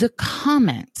the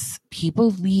comments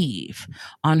people leave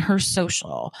on her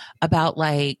social about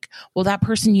like, well, that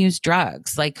person used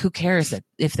drugs. Like, who cares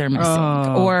if they're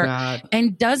missing?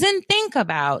 And doesn't think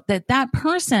about that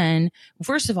person,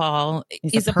 first of all,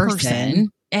 is a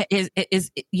person. Is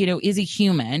a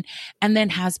human, and then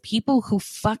has people who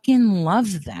fucking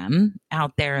love them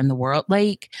out there in the world.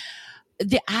 Like,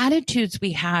 the attitudes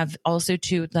we have also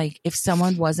too, like if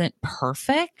someone wasn't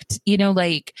perfect, you know,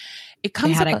 like it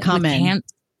comes up with cancer.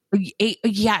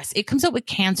 Yes, it comes up with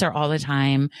cancer all the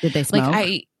time. Did they smoke?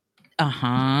 Like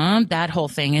that whole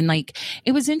thing. And like,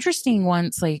 it was interesting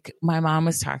once, like my mom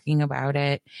was talking about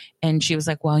it and she was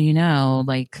like, well, you know,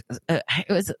 like it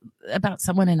was about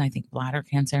someone in, I think, bladder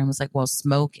cancer, and was like, well,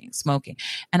 smoking.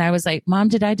 And I was like, Mom,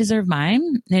 did I deserve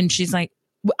mine? And she's like,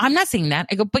 well, I'm not saying that.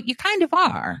 I go, but you kind of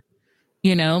are.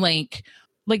 You know, like,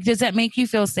 does that make you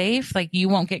feel safe? Like you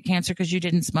won't get cancer because you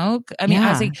didn't smoke? I mean,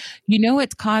 I was like, you know,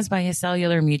 it's caused by a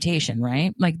cellular mutation,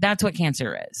 right? Like that's what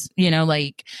cancer is, you know,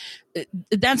 like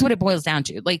that's what it boils down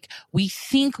to. Like we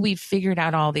think we've figured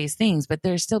out all these things, but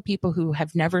there's still people who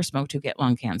have never smoked who get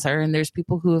lung cancer. And there's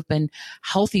people who have been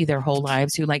healthy their whole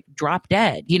lives who like drop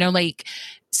dead, you know, like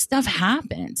stuff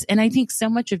happens. And I think so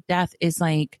much of death is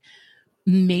like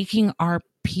making our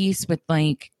peace with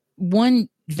like, one,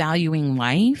 valuing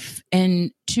life,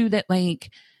 and two, that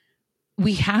like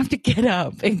we have to get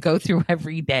up and go through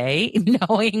every day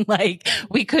knowing like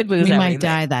we could lose everything. Might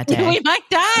die that day. We might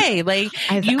die.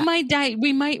 Like you might die.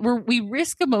 We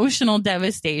risk emotional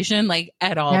devastation like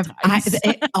at all times.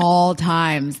 At all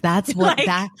times. That's what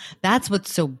that's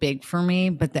what's so big for me.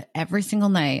 But that every single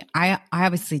night, I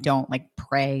obviously don't like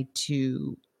pray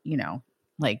to, you know,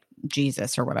 like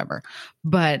Jesus or whatever,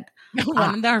 but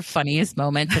one of our funniest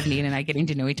moments of Nina and I getting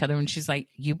to know each other when she's like,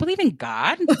 you believe in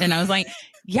God? And I was like,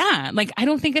 yeah, like, I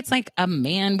don't think it's like a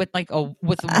man with like a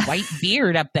white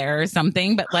beard up there or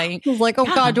something, but like, I was like, oh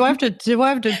God, do I have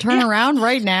to turn around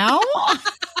right now?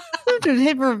 To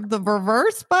hit the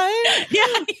reverse button? Yeah.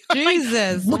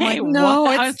 Jesus. Like, wait, no,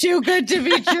 it's too good to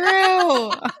be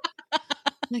true.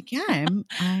 Like, yeah,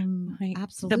 I'm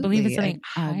absolutely believe in something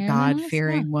a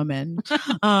God-fearing woman.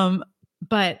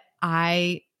 But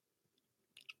I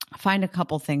find a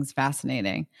couple things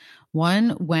fascinating.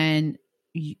 One, when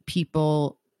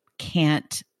people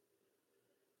can't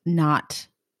not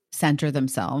center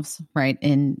themselves, right,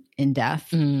 in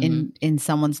death, in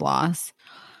someone's loss.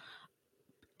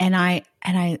 And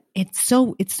it's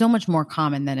so much more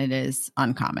common than it is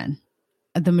uncommon.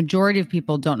 The majority of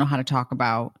people don't know how to talk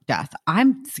about death.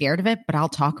 I'm scared of it, but I'll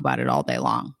talk about it all day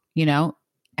long, you know?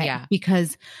 Yeah.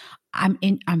 Because I'm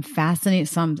fascinated.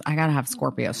 I gotta have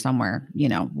Scorpio somewhere, you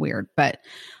know, weird, but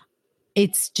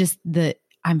it's just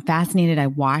I'm fascinated. I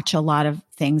watch a lot of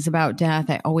things about death.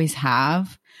 I always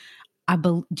have.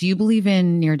 Do you believe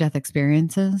in near-death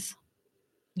experiences?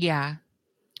 Yeah.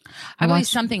 I believe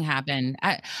something happened.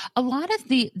 A lot of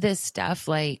this stuff,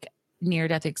 like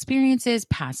near-death experiences,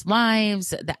 past lives,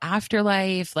 the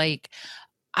afterlife, like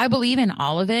I believe in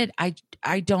all of it.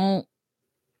 I don't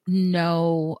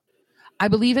know. I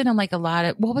believe in like a lot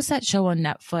of, what was that show on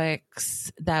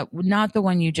Netflix that, not the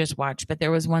one you just watched, but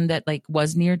there was one that like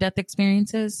was near-death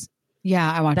experiences.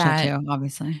 Yeah, I watched that too,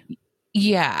 obviously.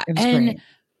 Yeah. It was great.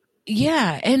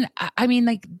 Yeah. And I mean,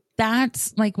 like,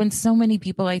 that's like when so many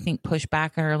people I think push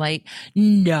back and are like,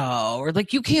 no, or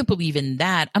like, you can't believe in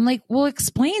that. I'm like, well,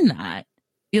 explain that.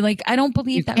 You're like, I don't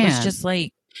believe that was just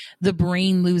like the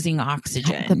brain losing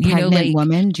oxygen. The pregnant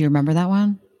woman. Do you remember that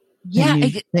one? Yeah.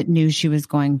 That knew she was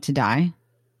going to die.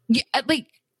 Yeah. Like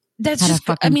that's had just, a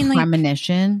fucking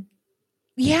premonition.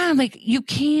 Like, yeah. Like you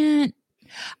can't,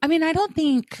 I mean, I don't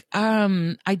think,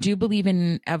 I do believe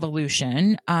in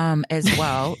evolution, as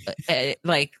well.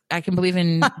 Like I can believe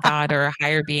in God or a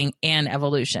higher being and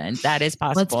evolution. That is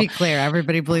possible. Let's be clear.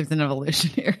 Everybody believes in evolution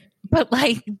here. But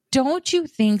like, don't you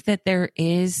think that there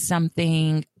is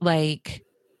something like,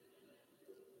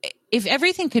 if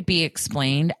everything could be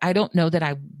explained, I don't know that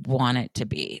I want it to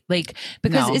be like,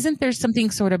 because isn't there something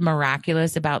sort of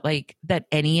miraculous about like that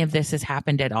any of this has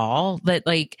happened at all? That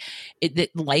like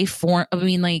that life form, I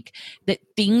mean, like that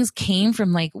things came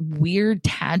from like weird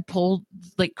tadpole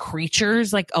like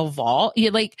creatures like evolve.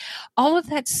 Yeah, like all of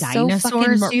that.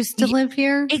 Dinosaurs used to live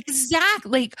here.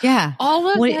 Exactly. Like yeah, all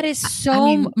of that is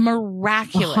so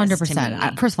miraculous.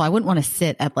 100%. First of all, I wouldn't want to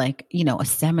sit at like, you know, a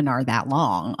seminar that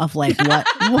long of like what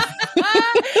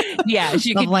Yeah,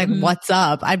 she I'm could like, what's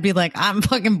up? I'd be like, I'm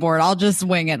fucking bored. I'll just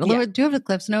wing it. Yeah. Do you have the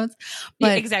Cliffs Notes?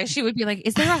 Yeah, exactly. She would be like,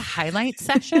 is there a highlight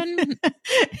session?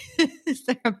 Is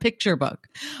there a picture book?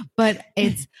 But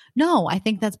it's no, I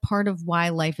think that's part of why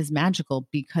life is magical,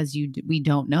 because we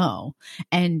don't know.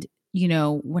 And you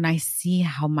know, when I see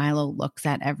how Milo looks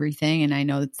at everything, and I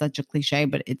know it's such a cliche,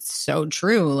 but it's so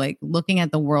true. Like looking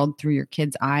at the world through your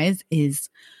kid's eyes is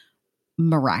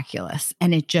miraculous.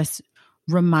 And it just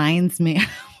reminds me,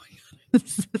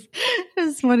 this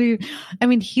is what I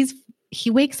mean, he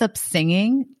wakes up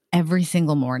singing every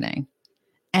single morning,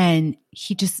 and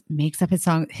he just makes up his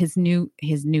song. His new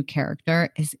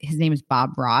character is, his name is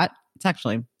Bob Rott. It's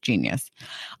actually genius.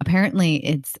 Apparently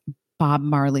it's Bob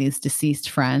Marley's deceased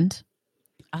friend,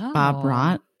 Bob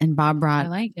Rott, and Bob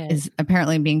Rott is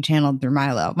apparently being channeled through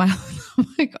Milo. I'm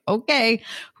like, okay,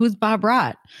 who's Bob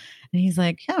Rott? And he's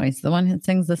like, yeah, he's the one who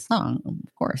sings this song,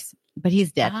 of course. But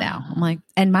he's dead now. I'm like,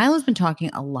 and Milo's been talking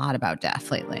a lot about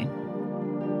death lately.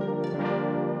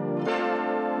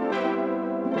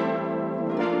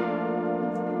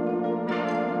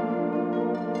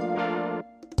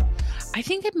 I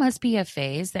think it must be a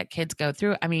phase that kids go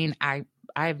through. I mean, I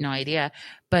have no idea,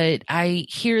 but I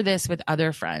hear this with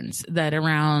other friends that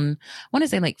around, I want to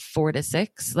say like 4 to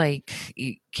 6, like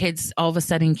kids all of a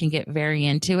sudden can get very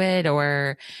into it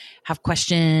or have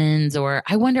questions. Or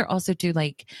I wonder also too,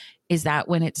 like, is that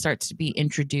when it starts to be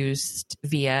introduced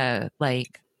via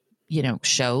like, you know,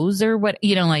 shows or what,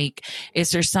 you know, like,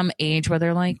 is there some age where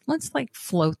they're like, let's like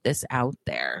float this out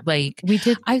there? Like we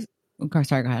did.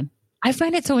 Sorry, go ahead. I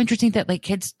find it so interesting that like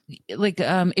kids, like,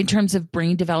 in terms of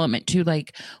brain development too,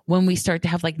 like when we start to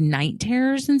have like night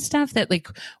terrors and stuff, that like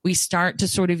we start to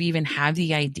sort of even have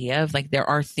the idea of like, there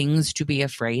are things to be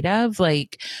afraid of.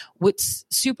 Like what's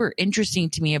super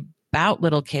interesting to me about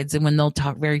little kids, and when they'll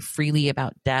talk very freely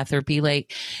about death or be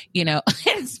like, you know,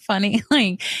 it's funny,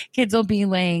 like kids will be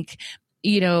like,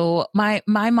 you know, my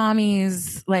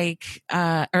mommy's like,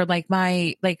 or like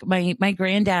my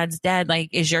granddad's dead. Like,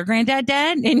 is your granddad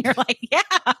dead? And you're like,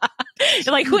 yeah.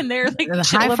 Like when they're like, the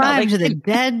high five to the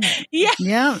dead. Yeah.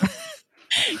 Yeah.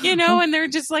 You know, and they're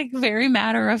just like very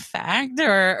matter of fact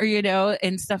or, you know,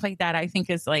 and stuff like that. I think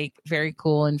is like very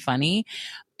cool and funny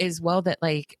as well. That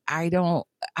like, I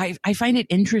find it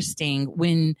interesting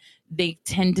when they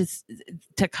tend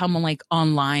to come like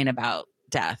online about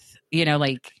death, you know,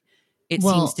 like, it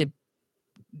seems to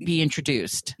be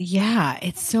introduced. Yeah,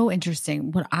 it's so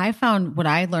interesting. What I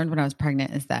learned when I was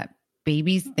pregnant is that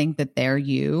babies think that they're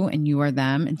you and you are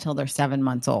them until they're 7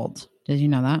 months old. Did you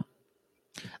know that?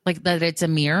 Like that it's a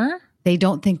mirror? They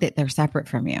don't think that they're separate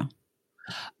from you.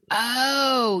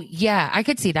 Oh, yeah, I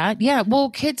could see that. Yeah, well,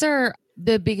 kids are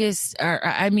the biggest,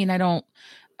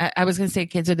 I was going to say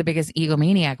kids are the biggest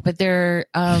egomaniac, but they're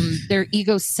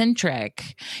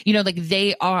egocentric, you know, like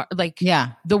they are like,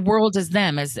 yeah, the world is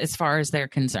them as far as they're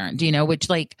concerned, you know, which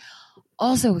like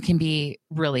also can be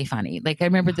really funny. Like I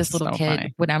remember this little kid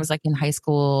funny. When I was like in high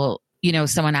school, you know,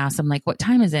 someone asked them like, what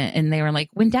time is it? And they were like,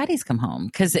 when daddies come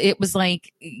home. Cause it was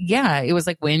like, yeah, it was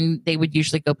like when they would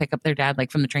usually go pick up their dad,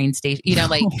 like from the train station, you know,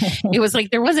 like it was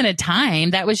like, there wasn't a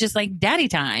time that was just like daddy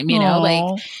time, you know,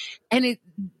 like, and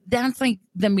that's like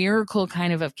the miracle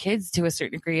kind of kids to a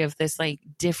certain degree of this like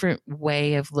different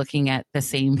way of looking at the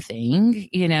same thing,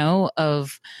 you know,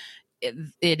 of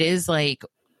it is like,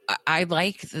 I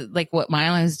like what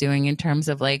Milo's doing in terms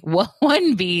of like what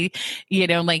wouldn't be, you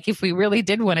know, like if we really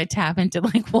did want to tap into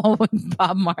like, what would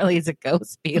Bob Marley as a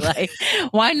ghost be like?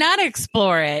 Why not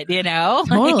explore it, you know?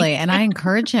 Totally. And I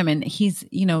encourage him. And he's,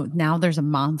 you know, now there's a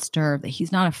monster that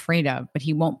he's not afraid of, but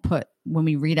he won't put, when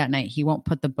we read at night, he won't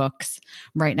put the books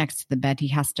right next to the bed. He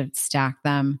has to stack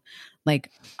them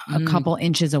like a couple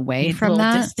inches away from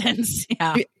that distance.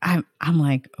 Yeah. I'm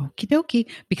like, okie dokie,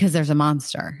 because there's a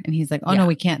monster. And he's like, oh no,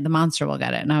 we can't. The monster will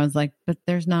get it. And I was like, but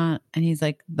there's not. And he's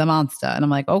like, the monster. And I'm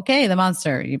like, okay, the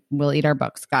monster will eat our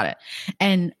books. Got it.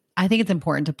 And I think it's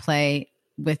important to play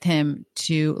with him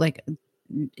to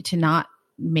not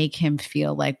make him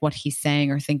feel like what he's saying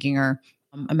or thinking or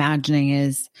imagining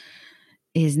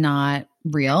is not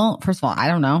real. First of all, I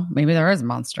don't know. Maybe there is a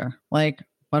monster. Like,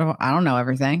 I don't know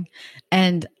everything.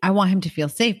 And I want him to feel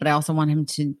safe, but I also want him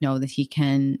to know that he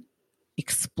can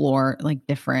explore like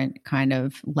different kind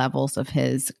of levels of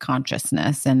his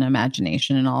consciousness and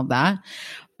imagination and all of that.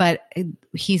 But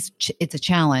it's a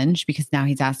challenge because now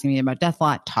he's asking me about death a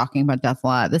lot, talking about death a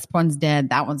lot. This one's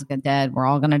dead. That one's dead. We're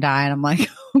all going to die. And I'm like,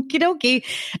 okie dokie.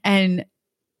 And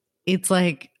it's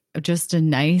like just a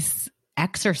nice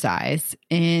exercise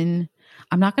in,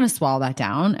 I'm not going to swallow that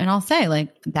down. And I'll say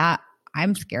like that,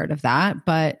 I'm scared of that,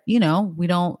 but you know, we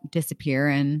don't disappear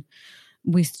and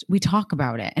we talk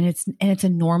about it, and it's a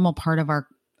normal part of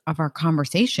our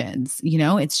conversations. You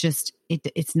know, it's just,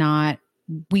 it's not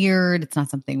weird. It's not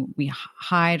something we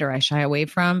hide or I shy away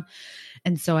from.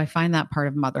 And so I find that part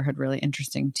of motherhood really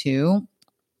interesting too.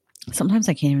 Sometimes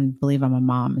I can't even believe I'm a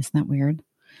mom. Isn't that weird?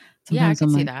 Yeah, I Sometimes can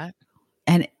I'm see like, that.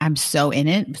 and I'm so in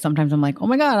it. Sometimes I'm like, oh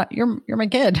my God, you're my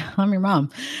kid. I'm your mom.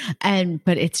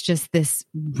 But it's just this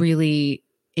really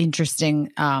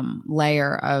interesting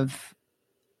layer of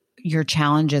your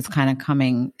challenges kind of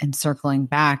coming and circling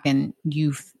back, and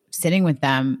you sitting with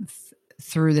them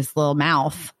through this little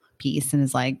mouth piece, and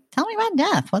is like, tell me about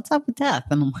death. What's up with death?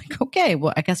 And I'm like, okay,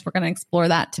 well, I guess we're going to explore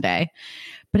that today.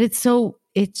 But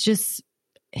it's just,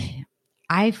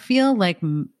 I feel like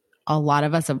a lot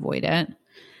of us avoid it,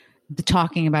 the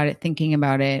talking about it, thinking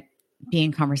about it, being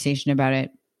in conversation about it,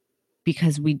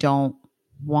 because we don't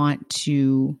want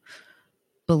to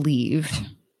believe,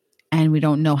 and we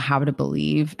don't know how to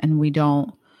believe, and we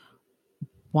don't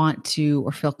want to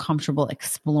or feel comfortable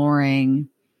exploring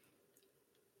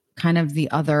kind of the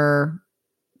other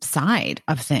side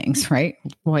of things, right?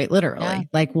 Quite literally. Yeah.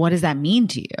 Like, what does that mean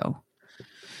to you?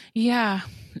 Yeah.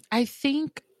 I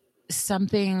think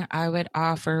something I would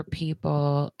offer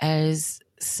people as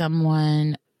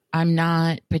someone, I'm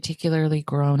not particularly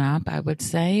grown up, I would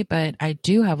say, but I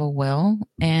do have a will,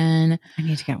 and I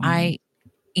need to get one.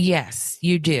 Yes,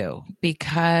 you do,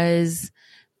 because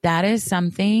that is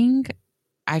something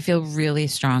I feel really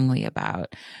strongly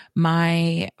about.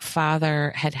 My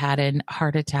father had a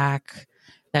heart attack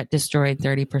that destroyed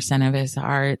 30% of his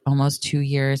heart almost 2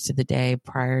 years to the day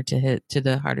prior to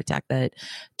the heart attack that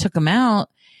took him out.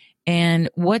 And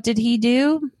what did he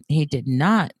do? He did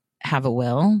not have a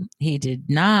will. He did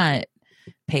not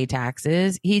pay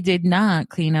taxes. He did not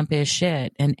clean up his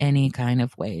shit in any kind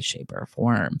of way, shape, or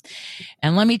form.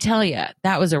 And let me tell you,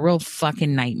 that was a real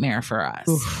fucking nightmare for us.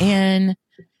 Oof. And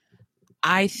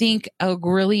I think a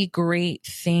really great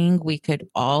thing we could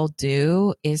all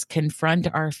do is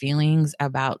confront our feelings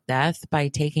about death by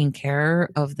taking care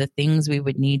of the things we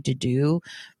would need to do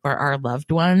for our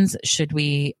loved ones should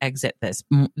we exit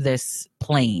this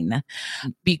plane.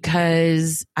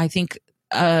 Because I think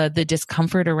the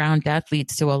discomfort around death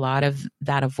leads to a lot of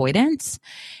that avoidance.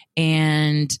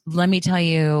 And let me tell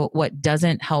you, what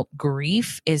doesn't help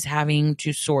grief is having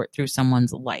to sort through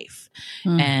someone's life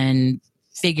and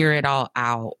figure it all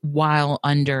out while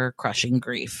under crushing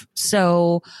grief.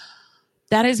 So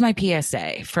that is my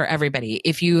PSA for everybody.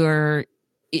 If you are,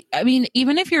 I mean,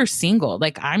 even if you're single,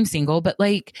 like I'm single, but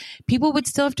like people would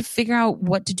still have to figure out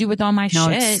what to do with all my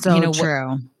shit. It's so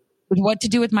true. What to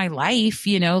do with my life,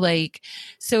 like,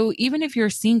 so even if you're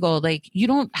single, like you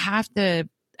don't have to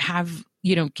have,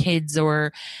 kids,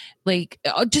 or like,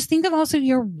 just think of also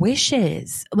your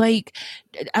wishes. Like,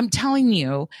 I'm telling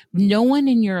you, no one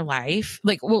in your life,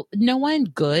 no one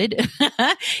good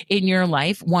in your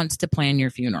life wants to plan your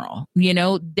funeral.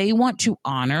 They want to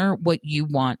honor what you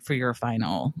want for your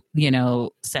final,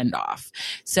 send off.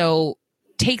 So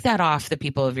take that off the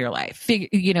people of your life.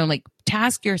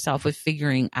 Task yourself with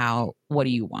figuring out what do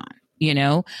you want,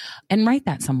 and write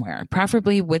that somewhere,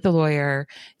 preferably with a lawyer,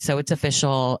 so it's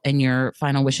official and your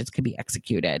final wishes could be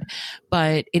executed.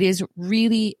 But it is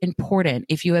really important,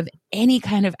 if you have any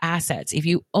kind of assets, if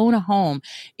you own a home,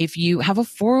 if you have a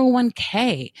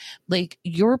 401k, like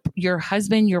your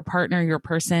husband, your partner, your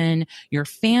person, your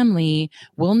family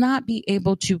will not be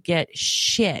able to get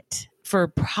shit for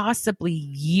possibly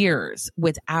years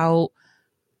without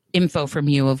info from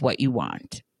you of what you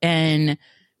want. And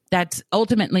that's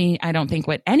ultimately, I don't think,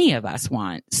 what any of us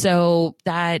want. So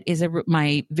that is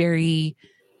I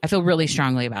feel really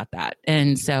strongly about that.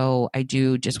 And so I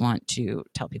do just want to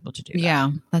tell people to do that.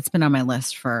 Yeah, that's been on my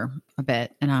list for a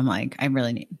bit. And I'm like, I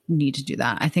really need to do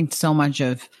that. I think so much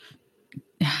of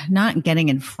not getting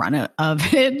in front of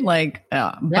it,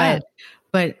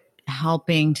 but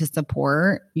helping to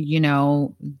support,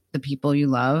 the people you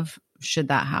love, should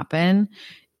that happen,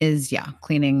 is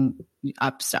cleaning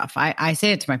up stuff. I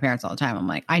say it to my parents all the time. I'm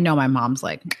like, I know my mom's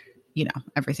like,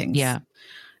 everything's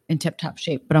in tip top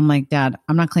shape, but I'm like, Dad,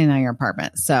 I'm not cleaning out your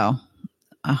apartment. So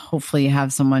hopefully you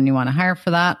have someone you want to hire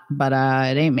for that, but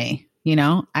it ain't me.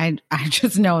 I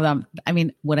just know them. I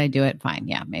mean, would I do it? Fine.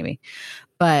 Yeah, maybe.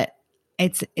 But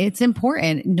it's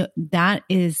important. And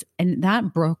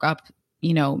that broke up,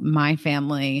 my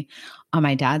family on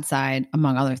my dad's side,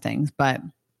 among other things, but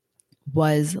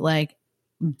was like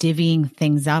divvying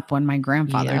things up when my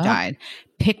grandfather died.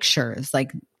 Pictures,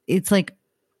 like, it's like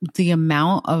the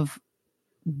amount of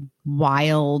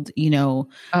wild,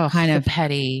 kind of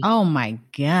petty. Oh my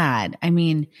God. I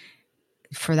mean,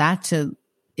 for that to,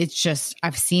 it's just,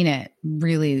 I've seen it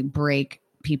really break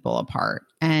people apart.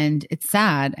 And it's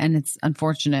sad and it's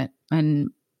unfortunate. And,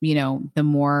 you know, the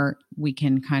more we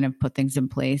can kind of put things in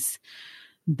place,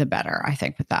 the better, I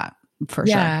think, with that. For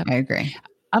sure. I agree.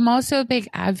 I'm also a big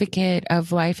advocate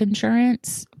of life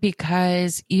insurance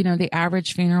because, you know, the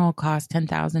average funeral costs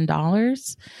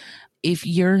 $10,000. If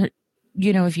you're,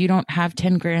 you know, if you don't have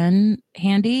 10 grand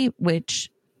handy, which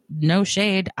no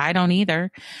shade, I don't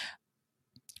either.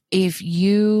 If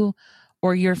you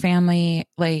or your family,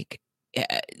 like,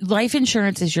 life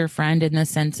insurance is your friend in the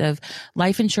sense of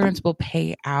life insurance will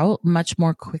pay out much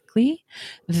more quickly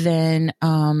than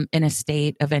an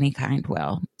estate of any kind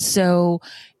will. So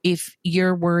if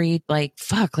you're worried, like,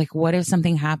 fuck, like, what if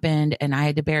something happened and I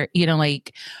had to bear, you know,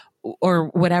 like, or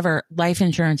whatever, life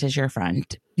insurance is your friend,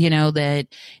 you know, that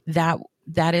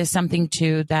is something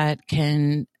too that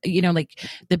can, you know, like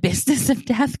the business of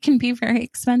death can be very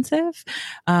expensive.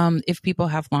 If people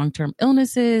have long-term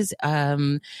illnesses,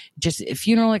 just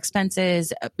funeral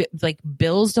expenses, like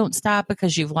bills don't stop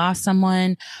because you've lost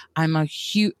someone. I'm a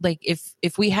huge, like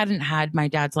if we hadn't had my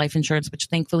dad's life insurance, which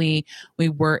thankfully we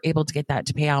were able to get that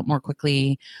to pay out more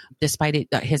quickly,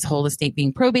 despite his whole estate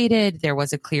being probated, there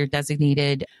was a clear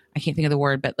designated, I can't think of the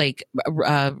word, but like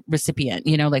recipient,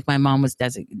 you know, like my mom was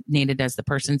designated as the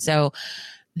person. So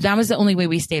that was the only way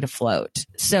we stayed afloat.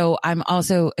 So I'm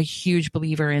also a huge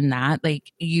believer in that.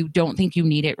 Like, you don't think you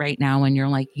need it right now when you're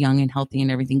like young and healthy and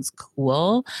everything's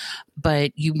cool,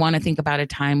 but you want to think about a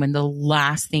time when the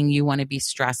last thing you want to be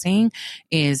stressing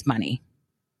is money.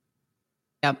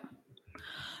 Yep.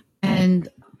 And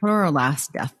what are our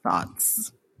last death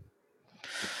thoughts?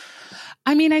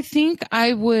 I mean, I think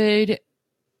I would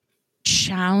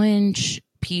challenge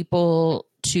people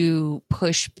to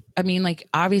push. I mean, like,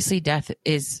 obviously death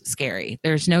is scary.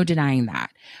 There's no denying that.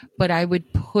 But I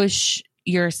would push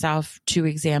yourself to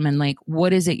examine, like,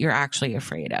 what is it you're actually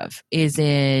afraid of? Is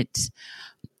it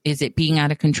being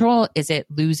out of control? Is it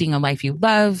losing a life you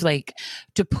love? Like,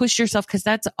 to push yourself, because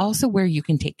that's also where you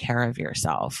can take care of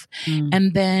yourself.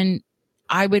 And then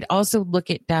I would also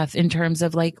look at death in terms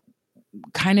of like,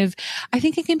 kind of, I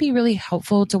think it can be really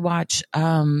helpful to watch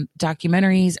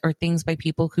documentaries or things by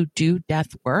people who do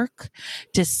death work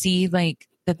to see like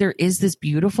that there is this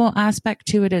beautiful aspect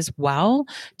to it as well,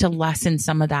 to lessen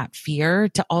some of that fear,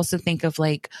 to also think of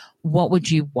like, what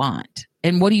would you want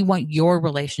and what do you want your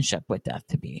relationship with death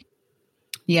to be?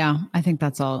 Yeah, I think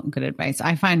that's all good advice.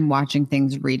 I find watching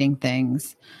things, reading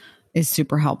things is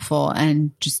super helpful,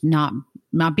 and just not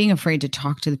being afraid to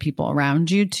talk to the people around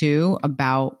you too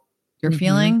about your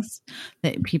feelings,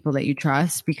 that people that you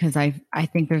trust, because I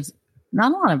think there's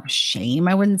not a lot of shame,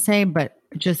 I wouldn't say, but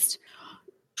just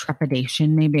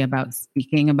trepidation maybe about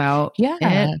speaking about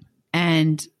it.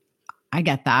 And I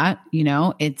get that, you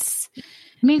know, it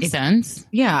makes sense.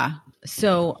 Yeah.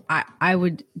 So I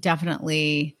would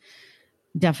definitely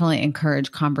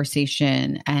encourage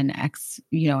conversation and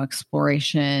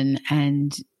exploration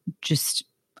and just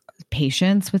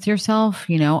patience with yourself.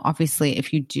 You know, obviously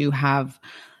if you do have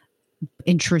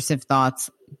intrusive thoughts,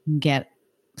 get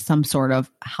some sort of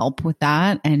help with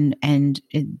that. And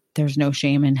there's no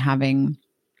shame in having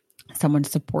someone to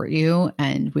support you.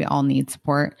 And we all need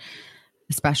support,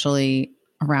 especially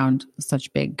around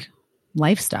such big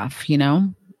life stuff, you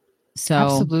know? So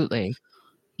absolutely.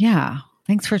 Yeah.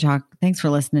 Thanks for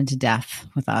listening to death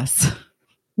with us.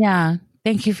 Yeah.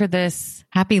 Thank you for this.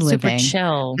 Happy living. Super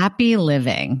chill. Happy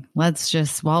living. Let's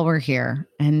just, while we're here,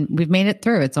 and we've made it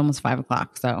through, it's almost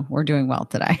 5:00. So we're doing well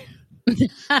today.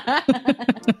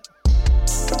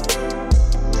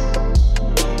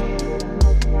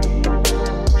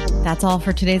 That's all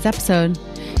for today's episode.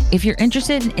 If you're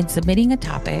interested in submitting a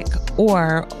topic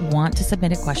or want to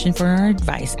submit a question for our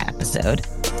advice episode,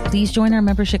 please join our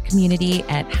membership community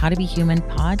at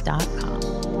howtobehumanpod.com.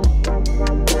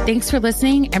 Thanks for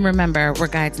listening. And remember, we're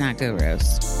guides, not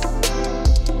gurus.